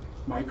electron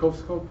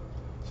microscope.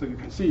 So you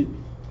can see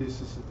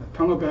this is the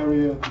tunnel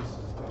barrier.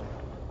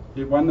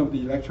 This is one of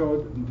the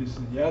electrode, and this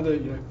is the other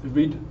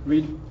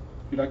read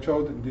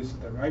electrode, and this is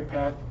the right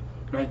path.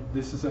 Right.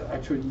 This is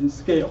actually in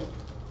scale.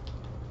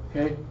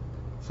 Okay.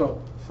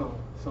 So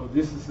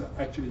this is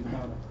actually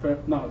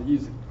not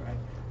easy, right?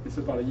 It's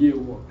about a year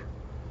work,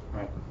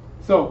 right?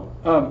 So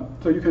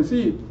you can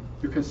see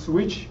you can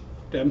switch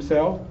the M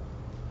cell,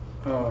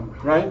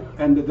 right?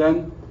 And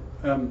then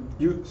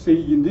you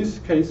see in this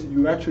case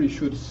you actually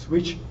should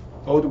switch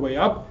all the way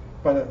up,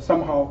 but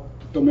somehow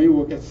the domain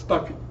will get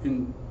stuck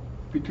in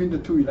between the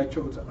two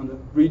electrodes on the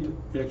read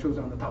electrodes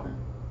on the top.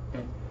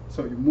 Okay?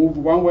 So you move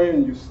one way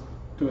and you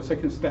do a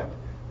second step,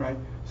 right?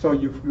 So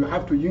you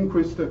have to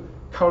increase the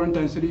current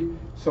density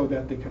so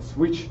that they can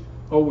switch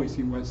always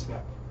in one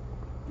step.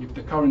 If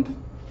the current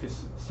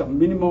is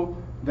subminimal,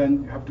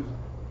 then you have to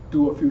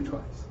do a few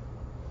tries.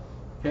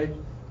 Okay,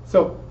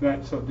 so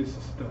so this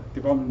is the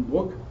development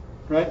work,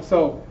 right?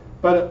 So,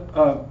 but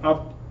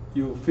after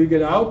you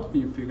figure out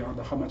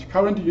how much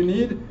current you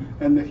need,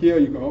 and here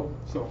you go.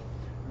 So,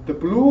 the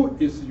blue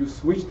is you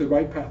switch the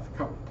right path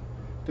current.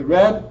 The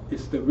red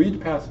is the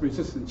read path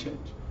resistance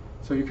change.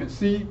 So you can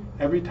see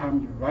every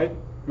time you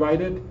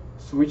write it,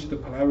 switch the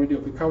polarity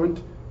of the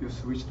current, you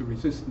switch the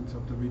resistance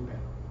of the read path.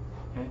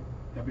 Okay,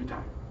 every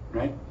time,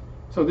 right?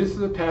 So this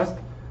is a test,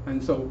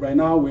 and so right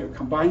now we're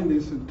combining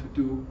this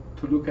to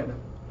look at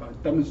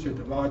demonstrate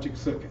the logic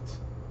circuits,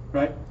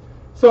 right?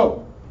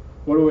 So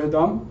what we have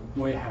done,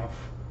 we have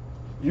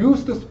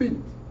used the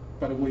spin,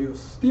 but we are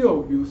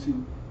still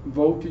using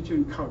voltage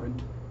and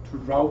current to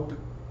route the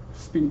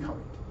spin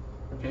current,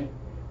 okay?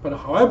 But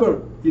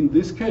however, in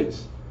this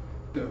case,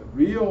 the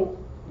real,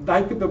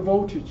 like the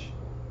voltage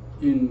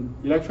in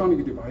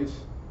electronic device,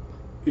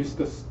 is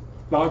the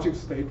logic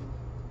state.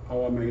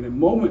 Our magnetic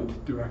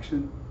moment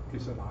direction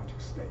is a logic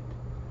state.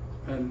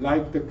 And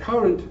like the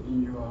current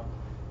in your,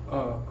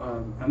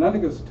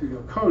 analogous to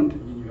your current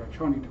in your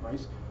electronic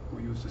device,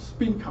 we use the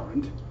spin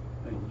current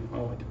in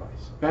our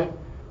device, right?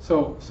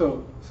 So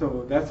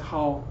that's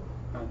how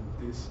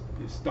this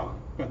is done.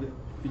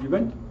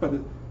 But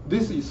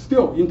this is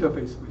still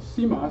interface with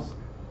CMOS,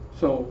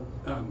 so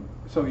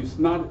it's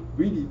not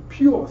really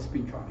pure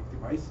spintronic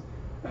device,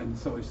 and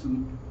so it's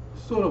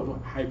sort of a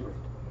hybrid,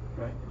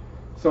 right?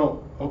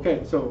 So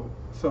okay, so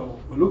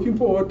we're looking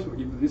forward to,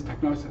 if this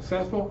technology is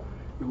successful,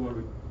 it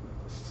will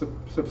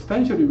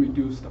substantially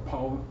reduce the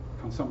power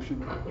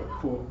consumption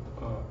for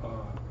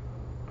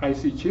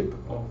IC chip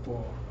or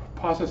for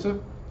processor,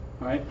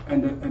 right?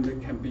 And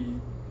it can be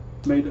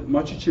made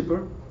much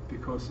cheaper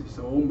because it's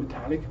all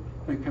metallic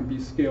and can be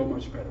scaled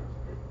much better.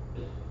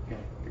 Okay,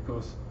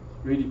 because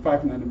really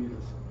 5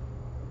 nanometers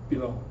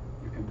below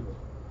you can do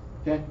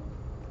it. Okay.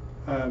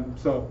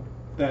 So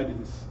that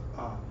is,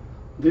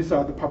 these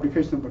are the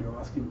publications, but you're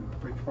asking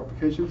which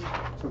publications.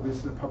 So this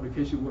is the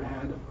publication we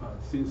had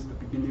since the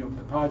beginning of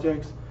the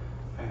projects,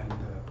 and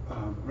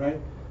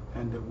right,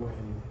 and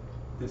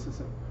this is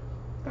it.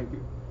 Thank you.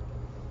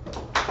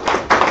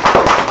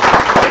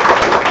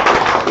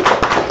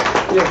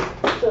 Yes.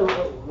 So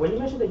when you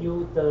mentioned that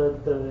your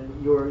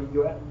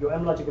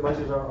M logic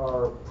devices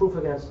are proof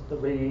against the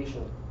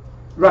radiation.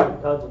 Right.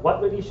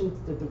 What radiation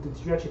did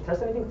you actually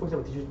test anything? For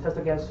example, did you test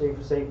against, say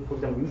for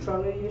example,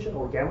 neutron radiation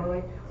or gamma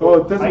ray?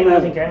 Oh, it doesn't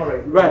matter. Gamma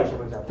ray Right. radiation,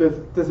 for example.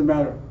 Doesn't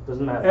matter.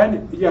 Doesn't matter.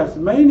 And yes,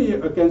 mainly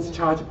against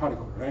charged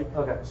particles, right?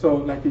 Okay. So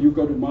like you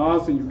go to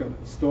Mars and you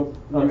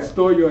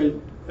store your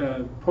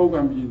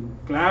program in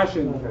Flash,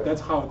 and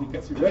that's how it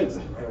gets erased.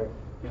 Right? Okay.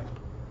 Yeah.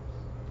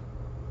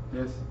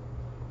 Yes.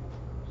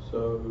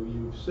 So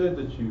you've said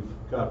that you've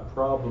got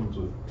problems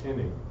with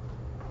pinning.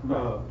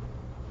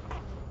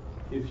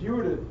 If you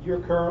were to, you're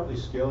currently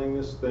scaling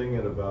this thing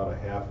at about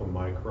 0.5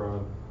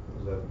 micron.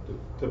 Is that the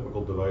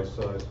typical device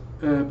size?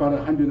 About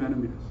 100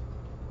 nanometers,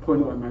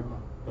 0.1 micron.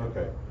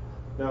 Okay.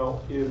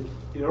 Now, in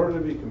order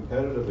to be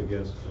competitive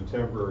against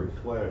contemporary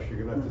flash,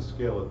 you're going to have to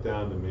scale it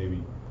down to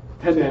maybe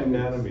 10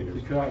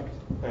 nanometers. Correct.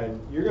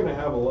 And you're going to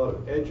have a lot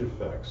of edge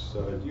effects.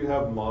 Do you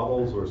have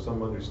models or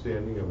some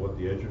understanding of what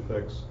the edge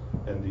effects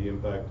and the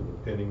impact of the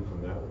pinning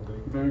from that will be?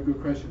 Very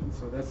good question.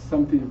 So that's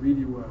something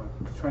really we're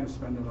trying to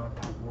spend a lot of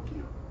time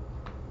working on.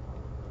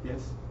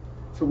 Yes.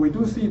 So we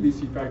do see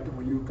this effect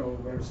when you go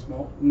very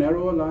small,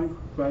 narrower line,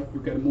 right?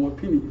 You get more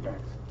pinning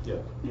effects.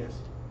 Yeah.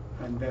 Yes.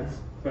 And that's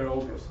very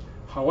obvious.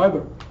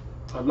 However,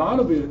 a lot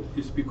of it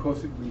is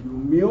because when you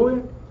mill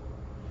it,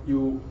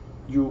 you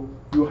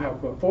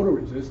have a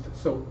photoresist,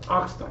 so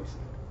oxidize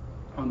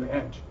it on the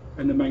edge.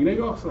 And the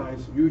magnetic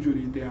oxides,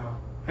 usually they are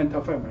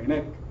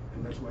anti-ferromagnetic,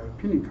 and that's where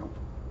pinning comes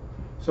from.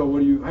 So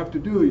what you have to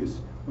do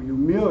is, when you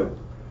mill it,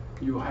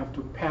 you have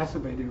to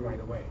passivate it right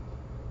away.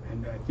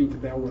 And I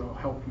think that will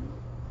help you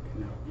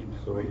in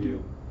So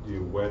do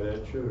you wet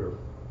etch it or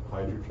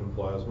hydrogen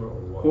plasma or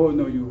what? Oh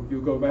no,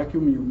 you go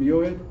vacuum, you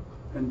mill it,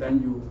 and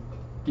then you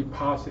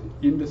deposit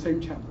in the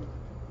same chamber.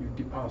 You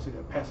deposit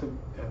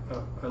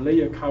a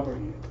layer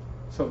covering it,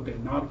 so they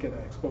not get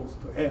exposed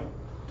to air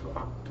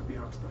to be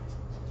oxidized.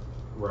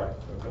 Right.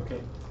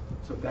 Okay.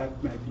 So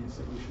that might be a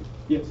solution.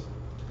 Yes.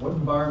 What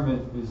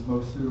environment is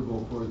most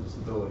suitable for the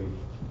stability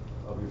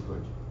of your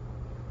switch?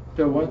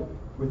 The what?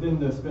 Within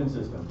the spin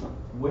system,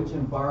 which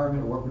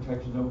environment or what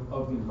protection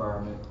of the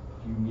environment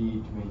do you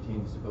need to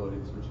maintain the stability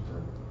of the switching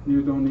circuit?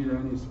 You don't need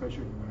any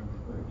special environment.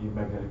 Like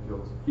magnetic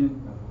fields?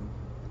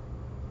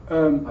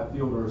 High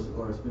field or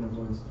spin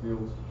influenced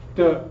fields?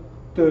 The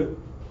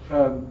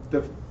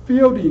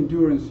field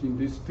endurance in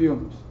these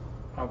films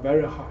are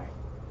very high.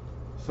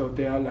 So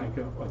they are like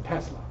a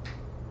Tesla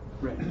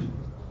range.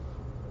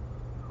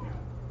 Yeah.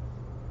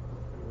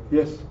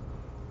 Yes?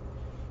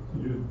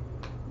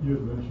 You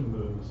had mentioned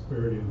the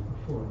disparity in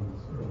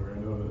performance earlier. I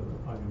know that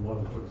a lot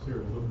of folks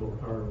here, low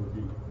power would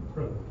be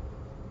incredible.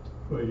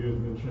 But you had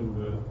mentioned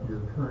that your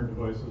current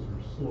devices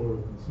are slower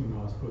than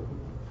CMOS, but the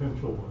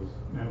potential was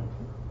now.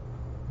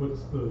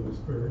 What's the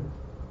disparity?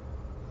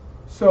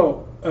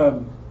 So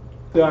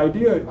the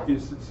idea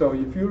is, so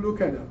if you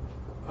look at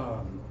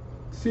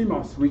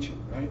CMOS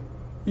switching, right?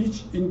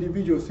 Each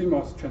individual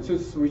CMOS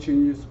transistor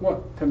switching is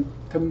what? 10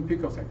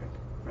 picosecond,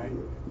 right?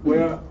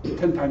 We're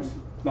 10 times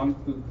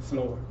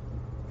slower.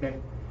 Okay,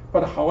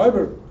 but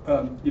however,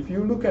 if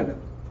you look at it,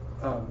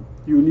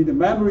 you need a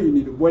memory, you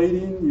need a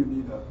weighting, you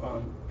need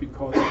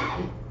because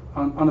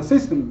on a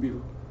system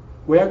view,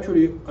 we're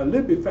actually a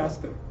little bit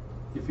faster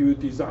if you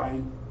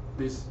design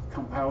this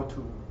compared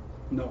to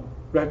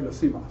regular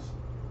CMOS.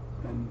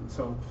 And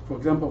so, for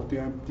example,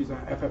 they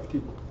design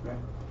FFT, right?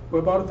 We're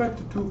about a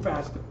factor 2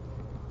 faster.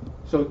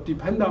 So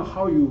depending on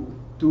how you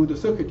do the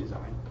circuit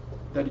design,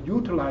 that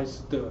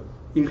utilize the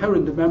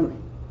inherent memory.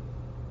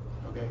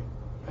 Okay,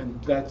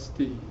 and that's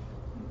the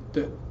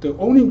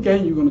only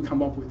gain you're going to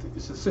come up with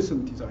is a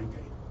system design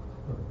gain.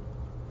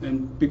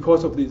 And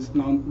because of this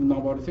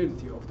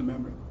non-volatility of the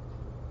memory,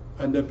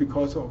 and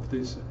because of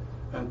this,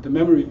 the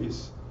memory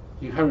is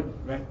inherent,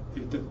 right?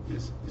 It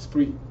is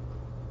free.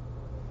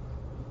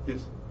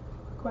 Yes.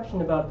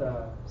 Question about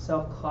the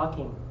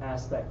self-clocking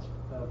aspect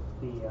of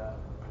the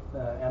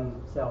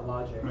M-cell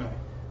logic.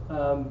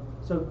 Right.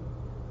 So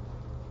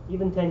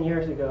even 10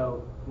 years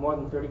ago, more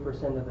than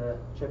 30% of the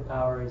chip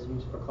power is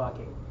used for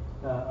clocking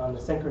on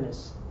the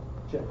synchronous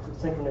chip, the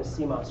synchronous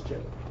CMOS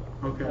chip.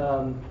 Okay.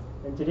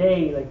 And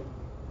today,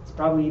 it's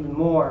probably even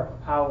more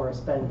power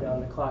spent on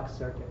the clock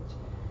circuit.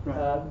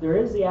 Right. There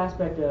is the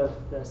aspect of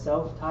the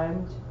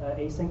self-timed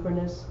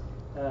asynchronous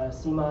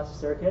CMOS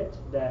circuit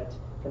that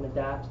can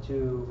adapt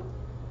to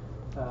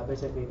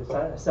basically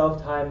the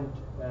self-timed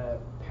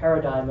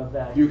paradigm of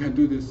that. You can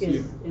do this.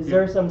 Is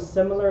there some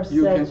similar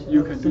you set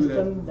can do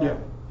system that? Yeah,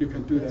 you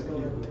can do that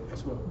here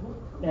as well.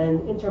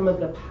 And in terms of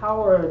the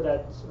power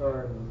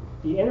or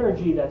the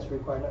energy that's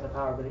required, not the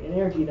power, but the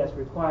energy that's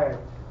required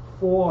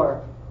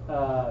for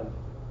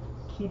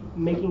keep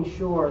making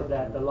sure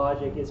that the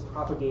logic is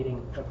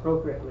propagating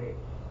appropriately.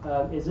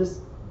 Is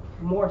this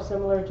more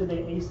similar to the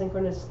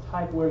asynchronous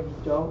type where you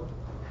don't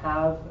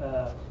have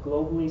a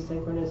globally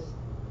synchronous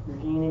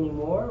regime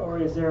anymore, or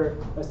is there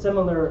a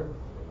similar?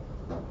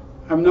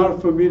 I'm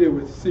not familiar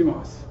with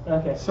CMOS.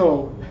 Okay.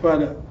 So,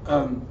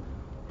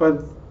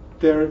 but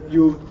there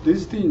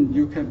this thing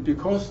you can,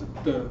 because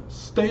the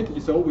state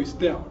is always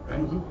there, right?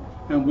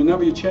 Mm-hmm. And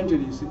whenever you change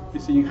it,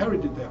 it's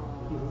inherited there.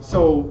 Mm-hmm.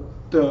 So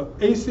the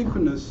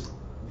asynchronous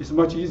is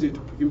much easier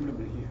to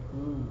implement here.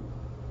 Mm.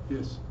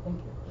 Yes.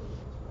 Thank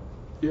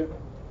you. Yeah.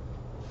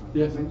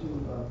 Yes. You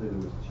mentioned that it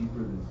was cheaper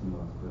than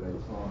CMOS, but I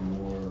saw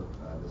more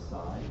the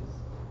size.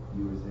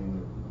 You were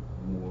saying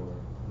more.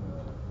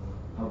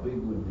 How big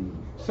would the?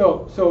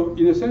 So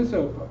in the sense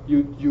of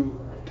you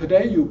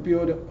today you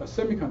build a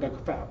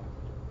semiconductor fab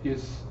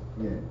is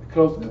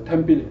close to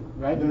 10 billion,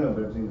 right? No,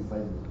 but I'm saying the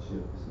size of the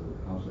chip. So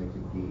how much like the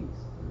gates?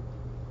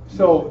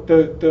 So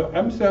the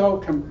M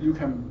cell you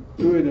can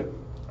do it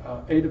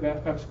 8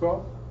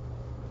 F-12,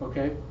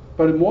 okay.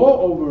 But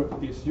moreover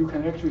is you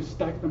can actually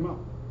stack them up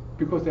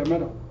because they're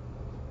metal.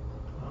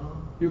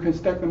 You can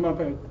stack them up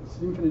at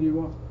infinity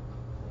one.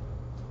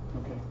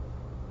 Okay,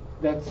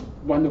 that's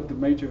one of the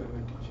major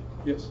advantages.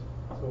 Yes.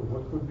 So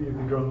what would be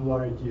the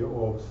granularity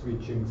of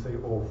switching, say,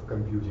 off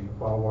computing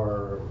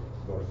power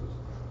versus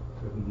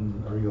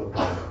real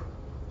power?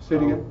 Say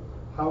it again.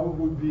 How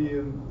would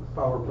be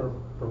power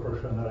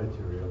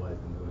proportionality realized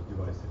in those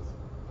devices?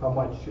 How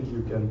much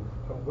you can?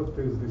 What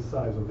is the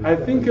size of the? I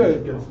think you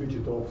can switch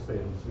it off, say,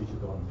 and switch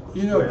it on.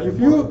 You know, if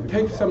you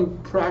take some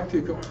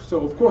practical,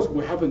 so of course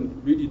we haven't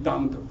really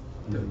done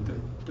the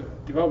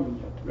development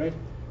yet, right?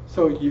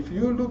 So if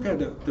you look at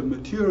the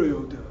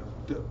material,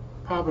 the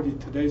property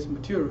today's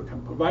material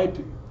can provide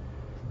to you,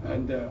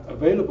 and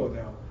available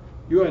now,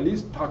 you at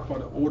least talk about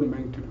the order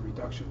magnitude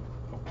reduction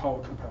of power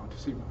compared to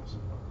CMOS.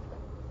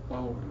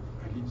 One order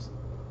at least.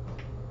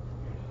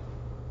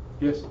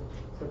 Yes.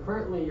 So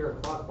currently your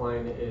clock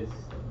line is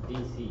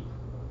DC,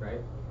 right?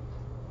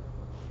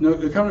 No,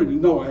 currently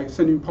no. I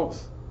send in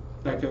pulse,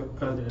 like a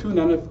 2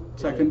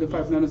 nanosecond,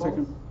 5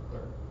 nanosecond.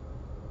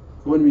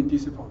 What do you mean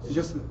DC pulse?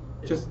 Just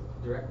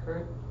direct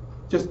current.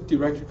 Just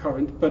direct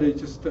current, but it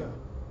just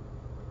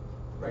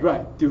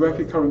right,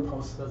 direct current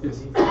pulse. So Yes,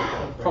 DC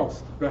pulse,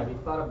 pulse. Right. Have you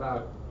thought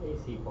about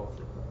AC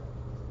pulses?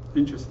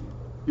 Interesting.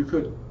 You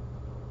could.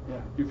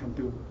 Yeah, you can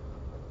do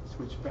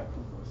switch back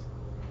and forth.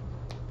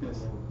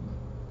 Yes.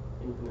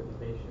 Infinite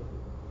phase shift.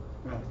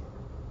 Right.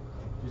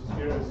 Just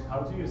curious,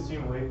 how do you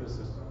simulate the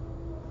system?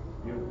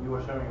 You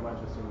were showing a bunch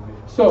of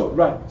simulations. So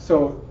right.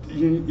 So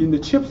in the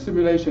chip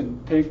simulation,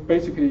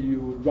 basically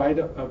you write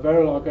a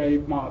Verilog A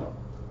model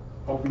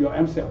of your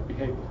M cell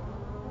behavior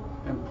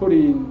and put it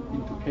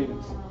into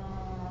cadence.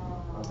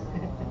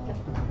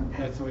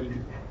 That's what it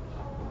is.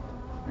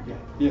 Okay.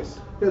 Yes.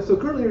 Yeah. So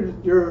currently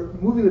you're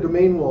moving the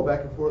domain wall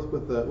back and forth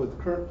with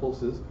current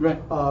pulses.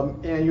 Right.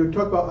 And you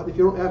talk about if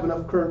you don't have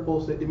enough current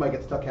pulse, it might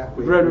get stuck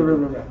halfway. Right.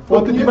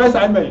 For the device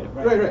I made.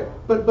 Right.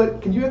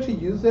 But can you actually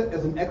use that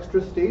as an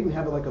extra state and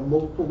have it like a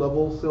multiple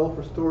level cell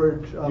for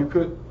storage? You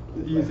could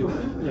use it.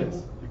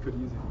 Yes. You could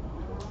use it.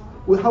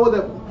 Well, how would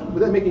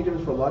that make any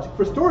difference for logic?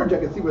 For storage, I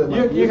can see where that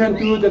might be. You can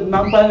do the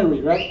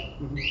non-binary, right?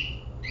 Mm-hmm.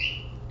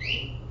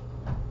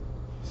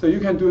 So you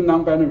can do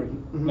non-binary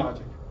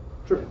logic.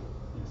 Sure.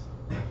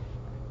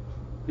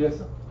 Yes.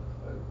 Do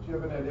you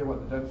have any idea what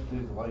the density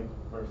is like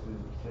versus,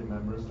 say,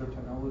 memristor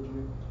technology?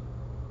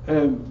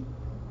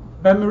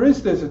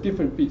 Memristor is a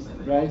different beast,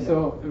 right?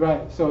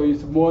 Yeah. So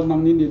it's more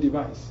nonlinear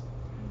device.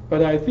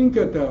 But I think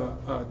the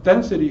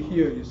density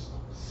here is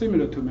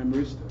similar to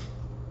memristor.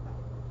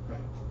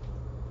 Right.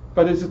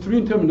 But it's a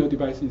 3-terminal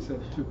device instead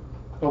of 2,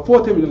 or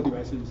 4-terminal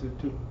device instead of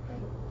 2.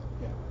 Right?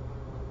 Yeah.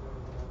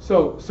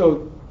 So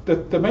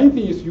the main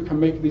thing is you can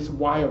make this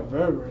wire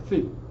very, very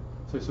thin.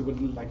 So it's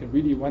like a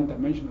really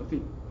one-dimensional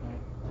thing, right?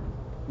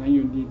 Then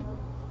you need,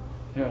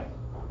 yeah.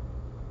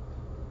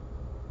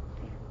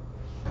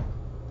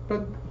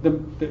 But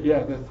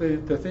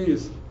the thing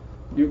is,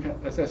 you can,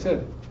 as I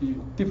said,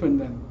 different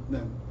than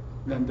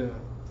the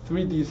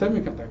 3D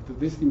semiconductor.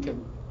 This thing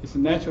is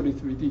naturally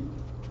 3D.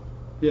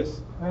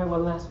 Yes. All right.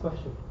 One last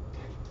question.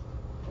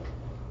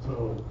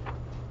 So,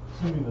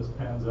 assuming this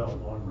pans out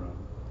long run,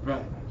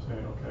 right? I'm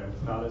saying, okay,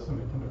 it's not a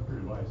semiconductor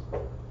device.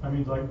 I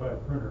mean, like by a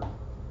printer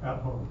at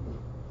home.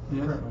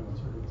 Yes. Currently,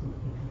 it's in the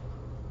future.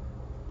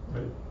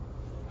 Right?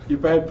 You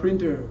buy a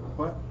printer,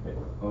 what?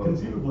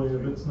 Conceivably,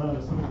 if it's not a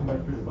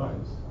semiconductor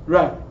device,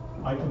 right?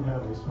 I can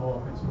have a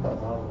small consumer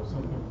model of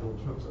something that build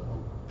chips at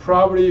home.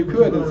 Probably you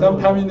could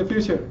sometime in the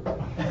future.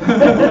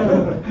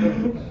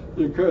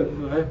 You could,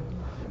 right?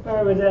 All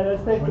right, with that,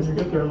 let's thank When you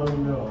get there, let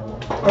me know.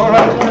 All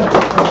right.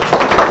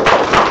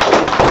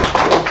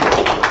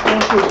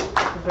 Thank you.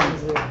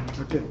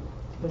 Okay.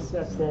 This is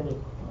outstanding.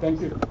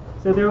 Thank you.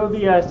 So there will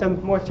be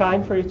some more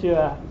time for you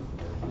to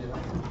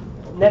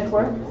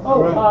network.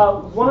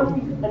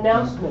 One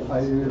announcement.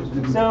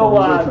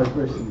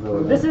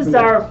 So this is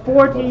our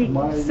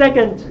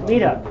 42nd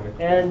meetup,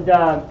 and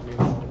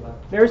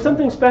there is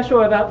something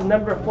special about the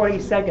number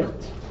 42nd.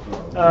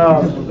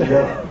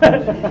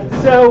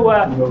 So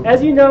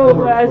as you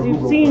know, as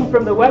you've seen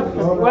from the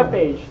web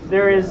page,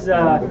 there is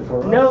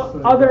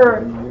no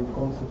other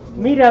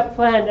meetup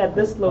planned at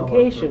this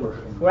location.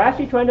 We're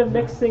actually trying to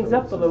mix things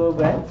up a little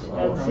bit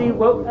and see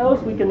what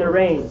else we can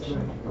arrange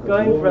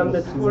going from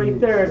the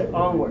 23rd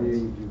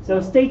onwards.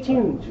 So stay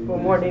tuned for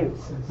more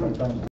news.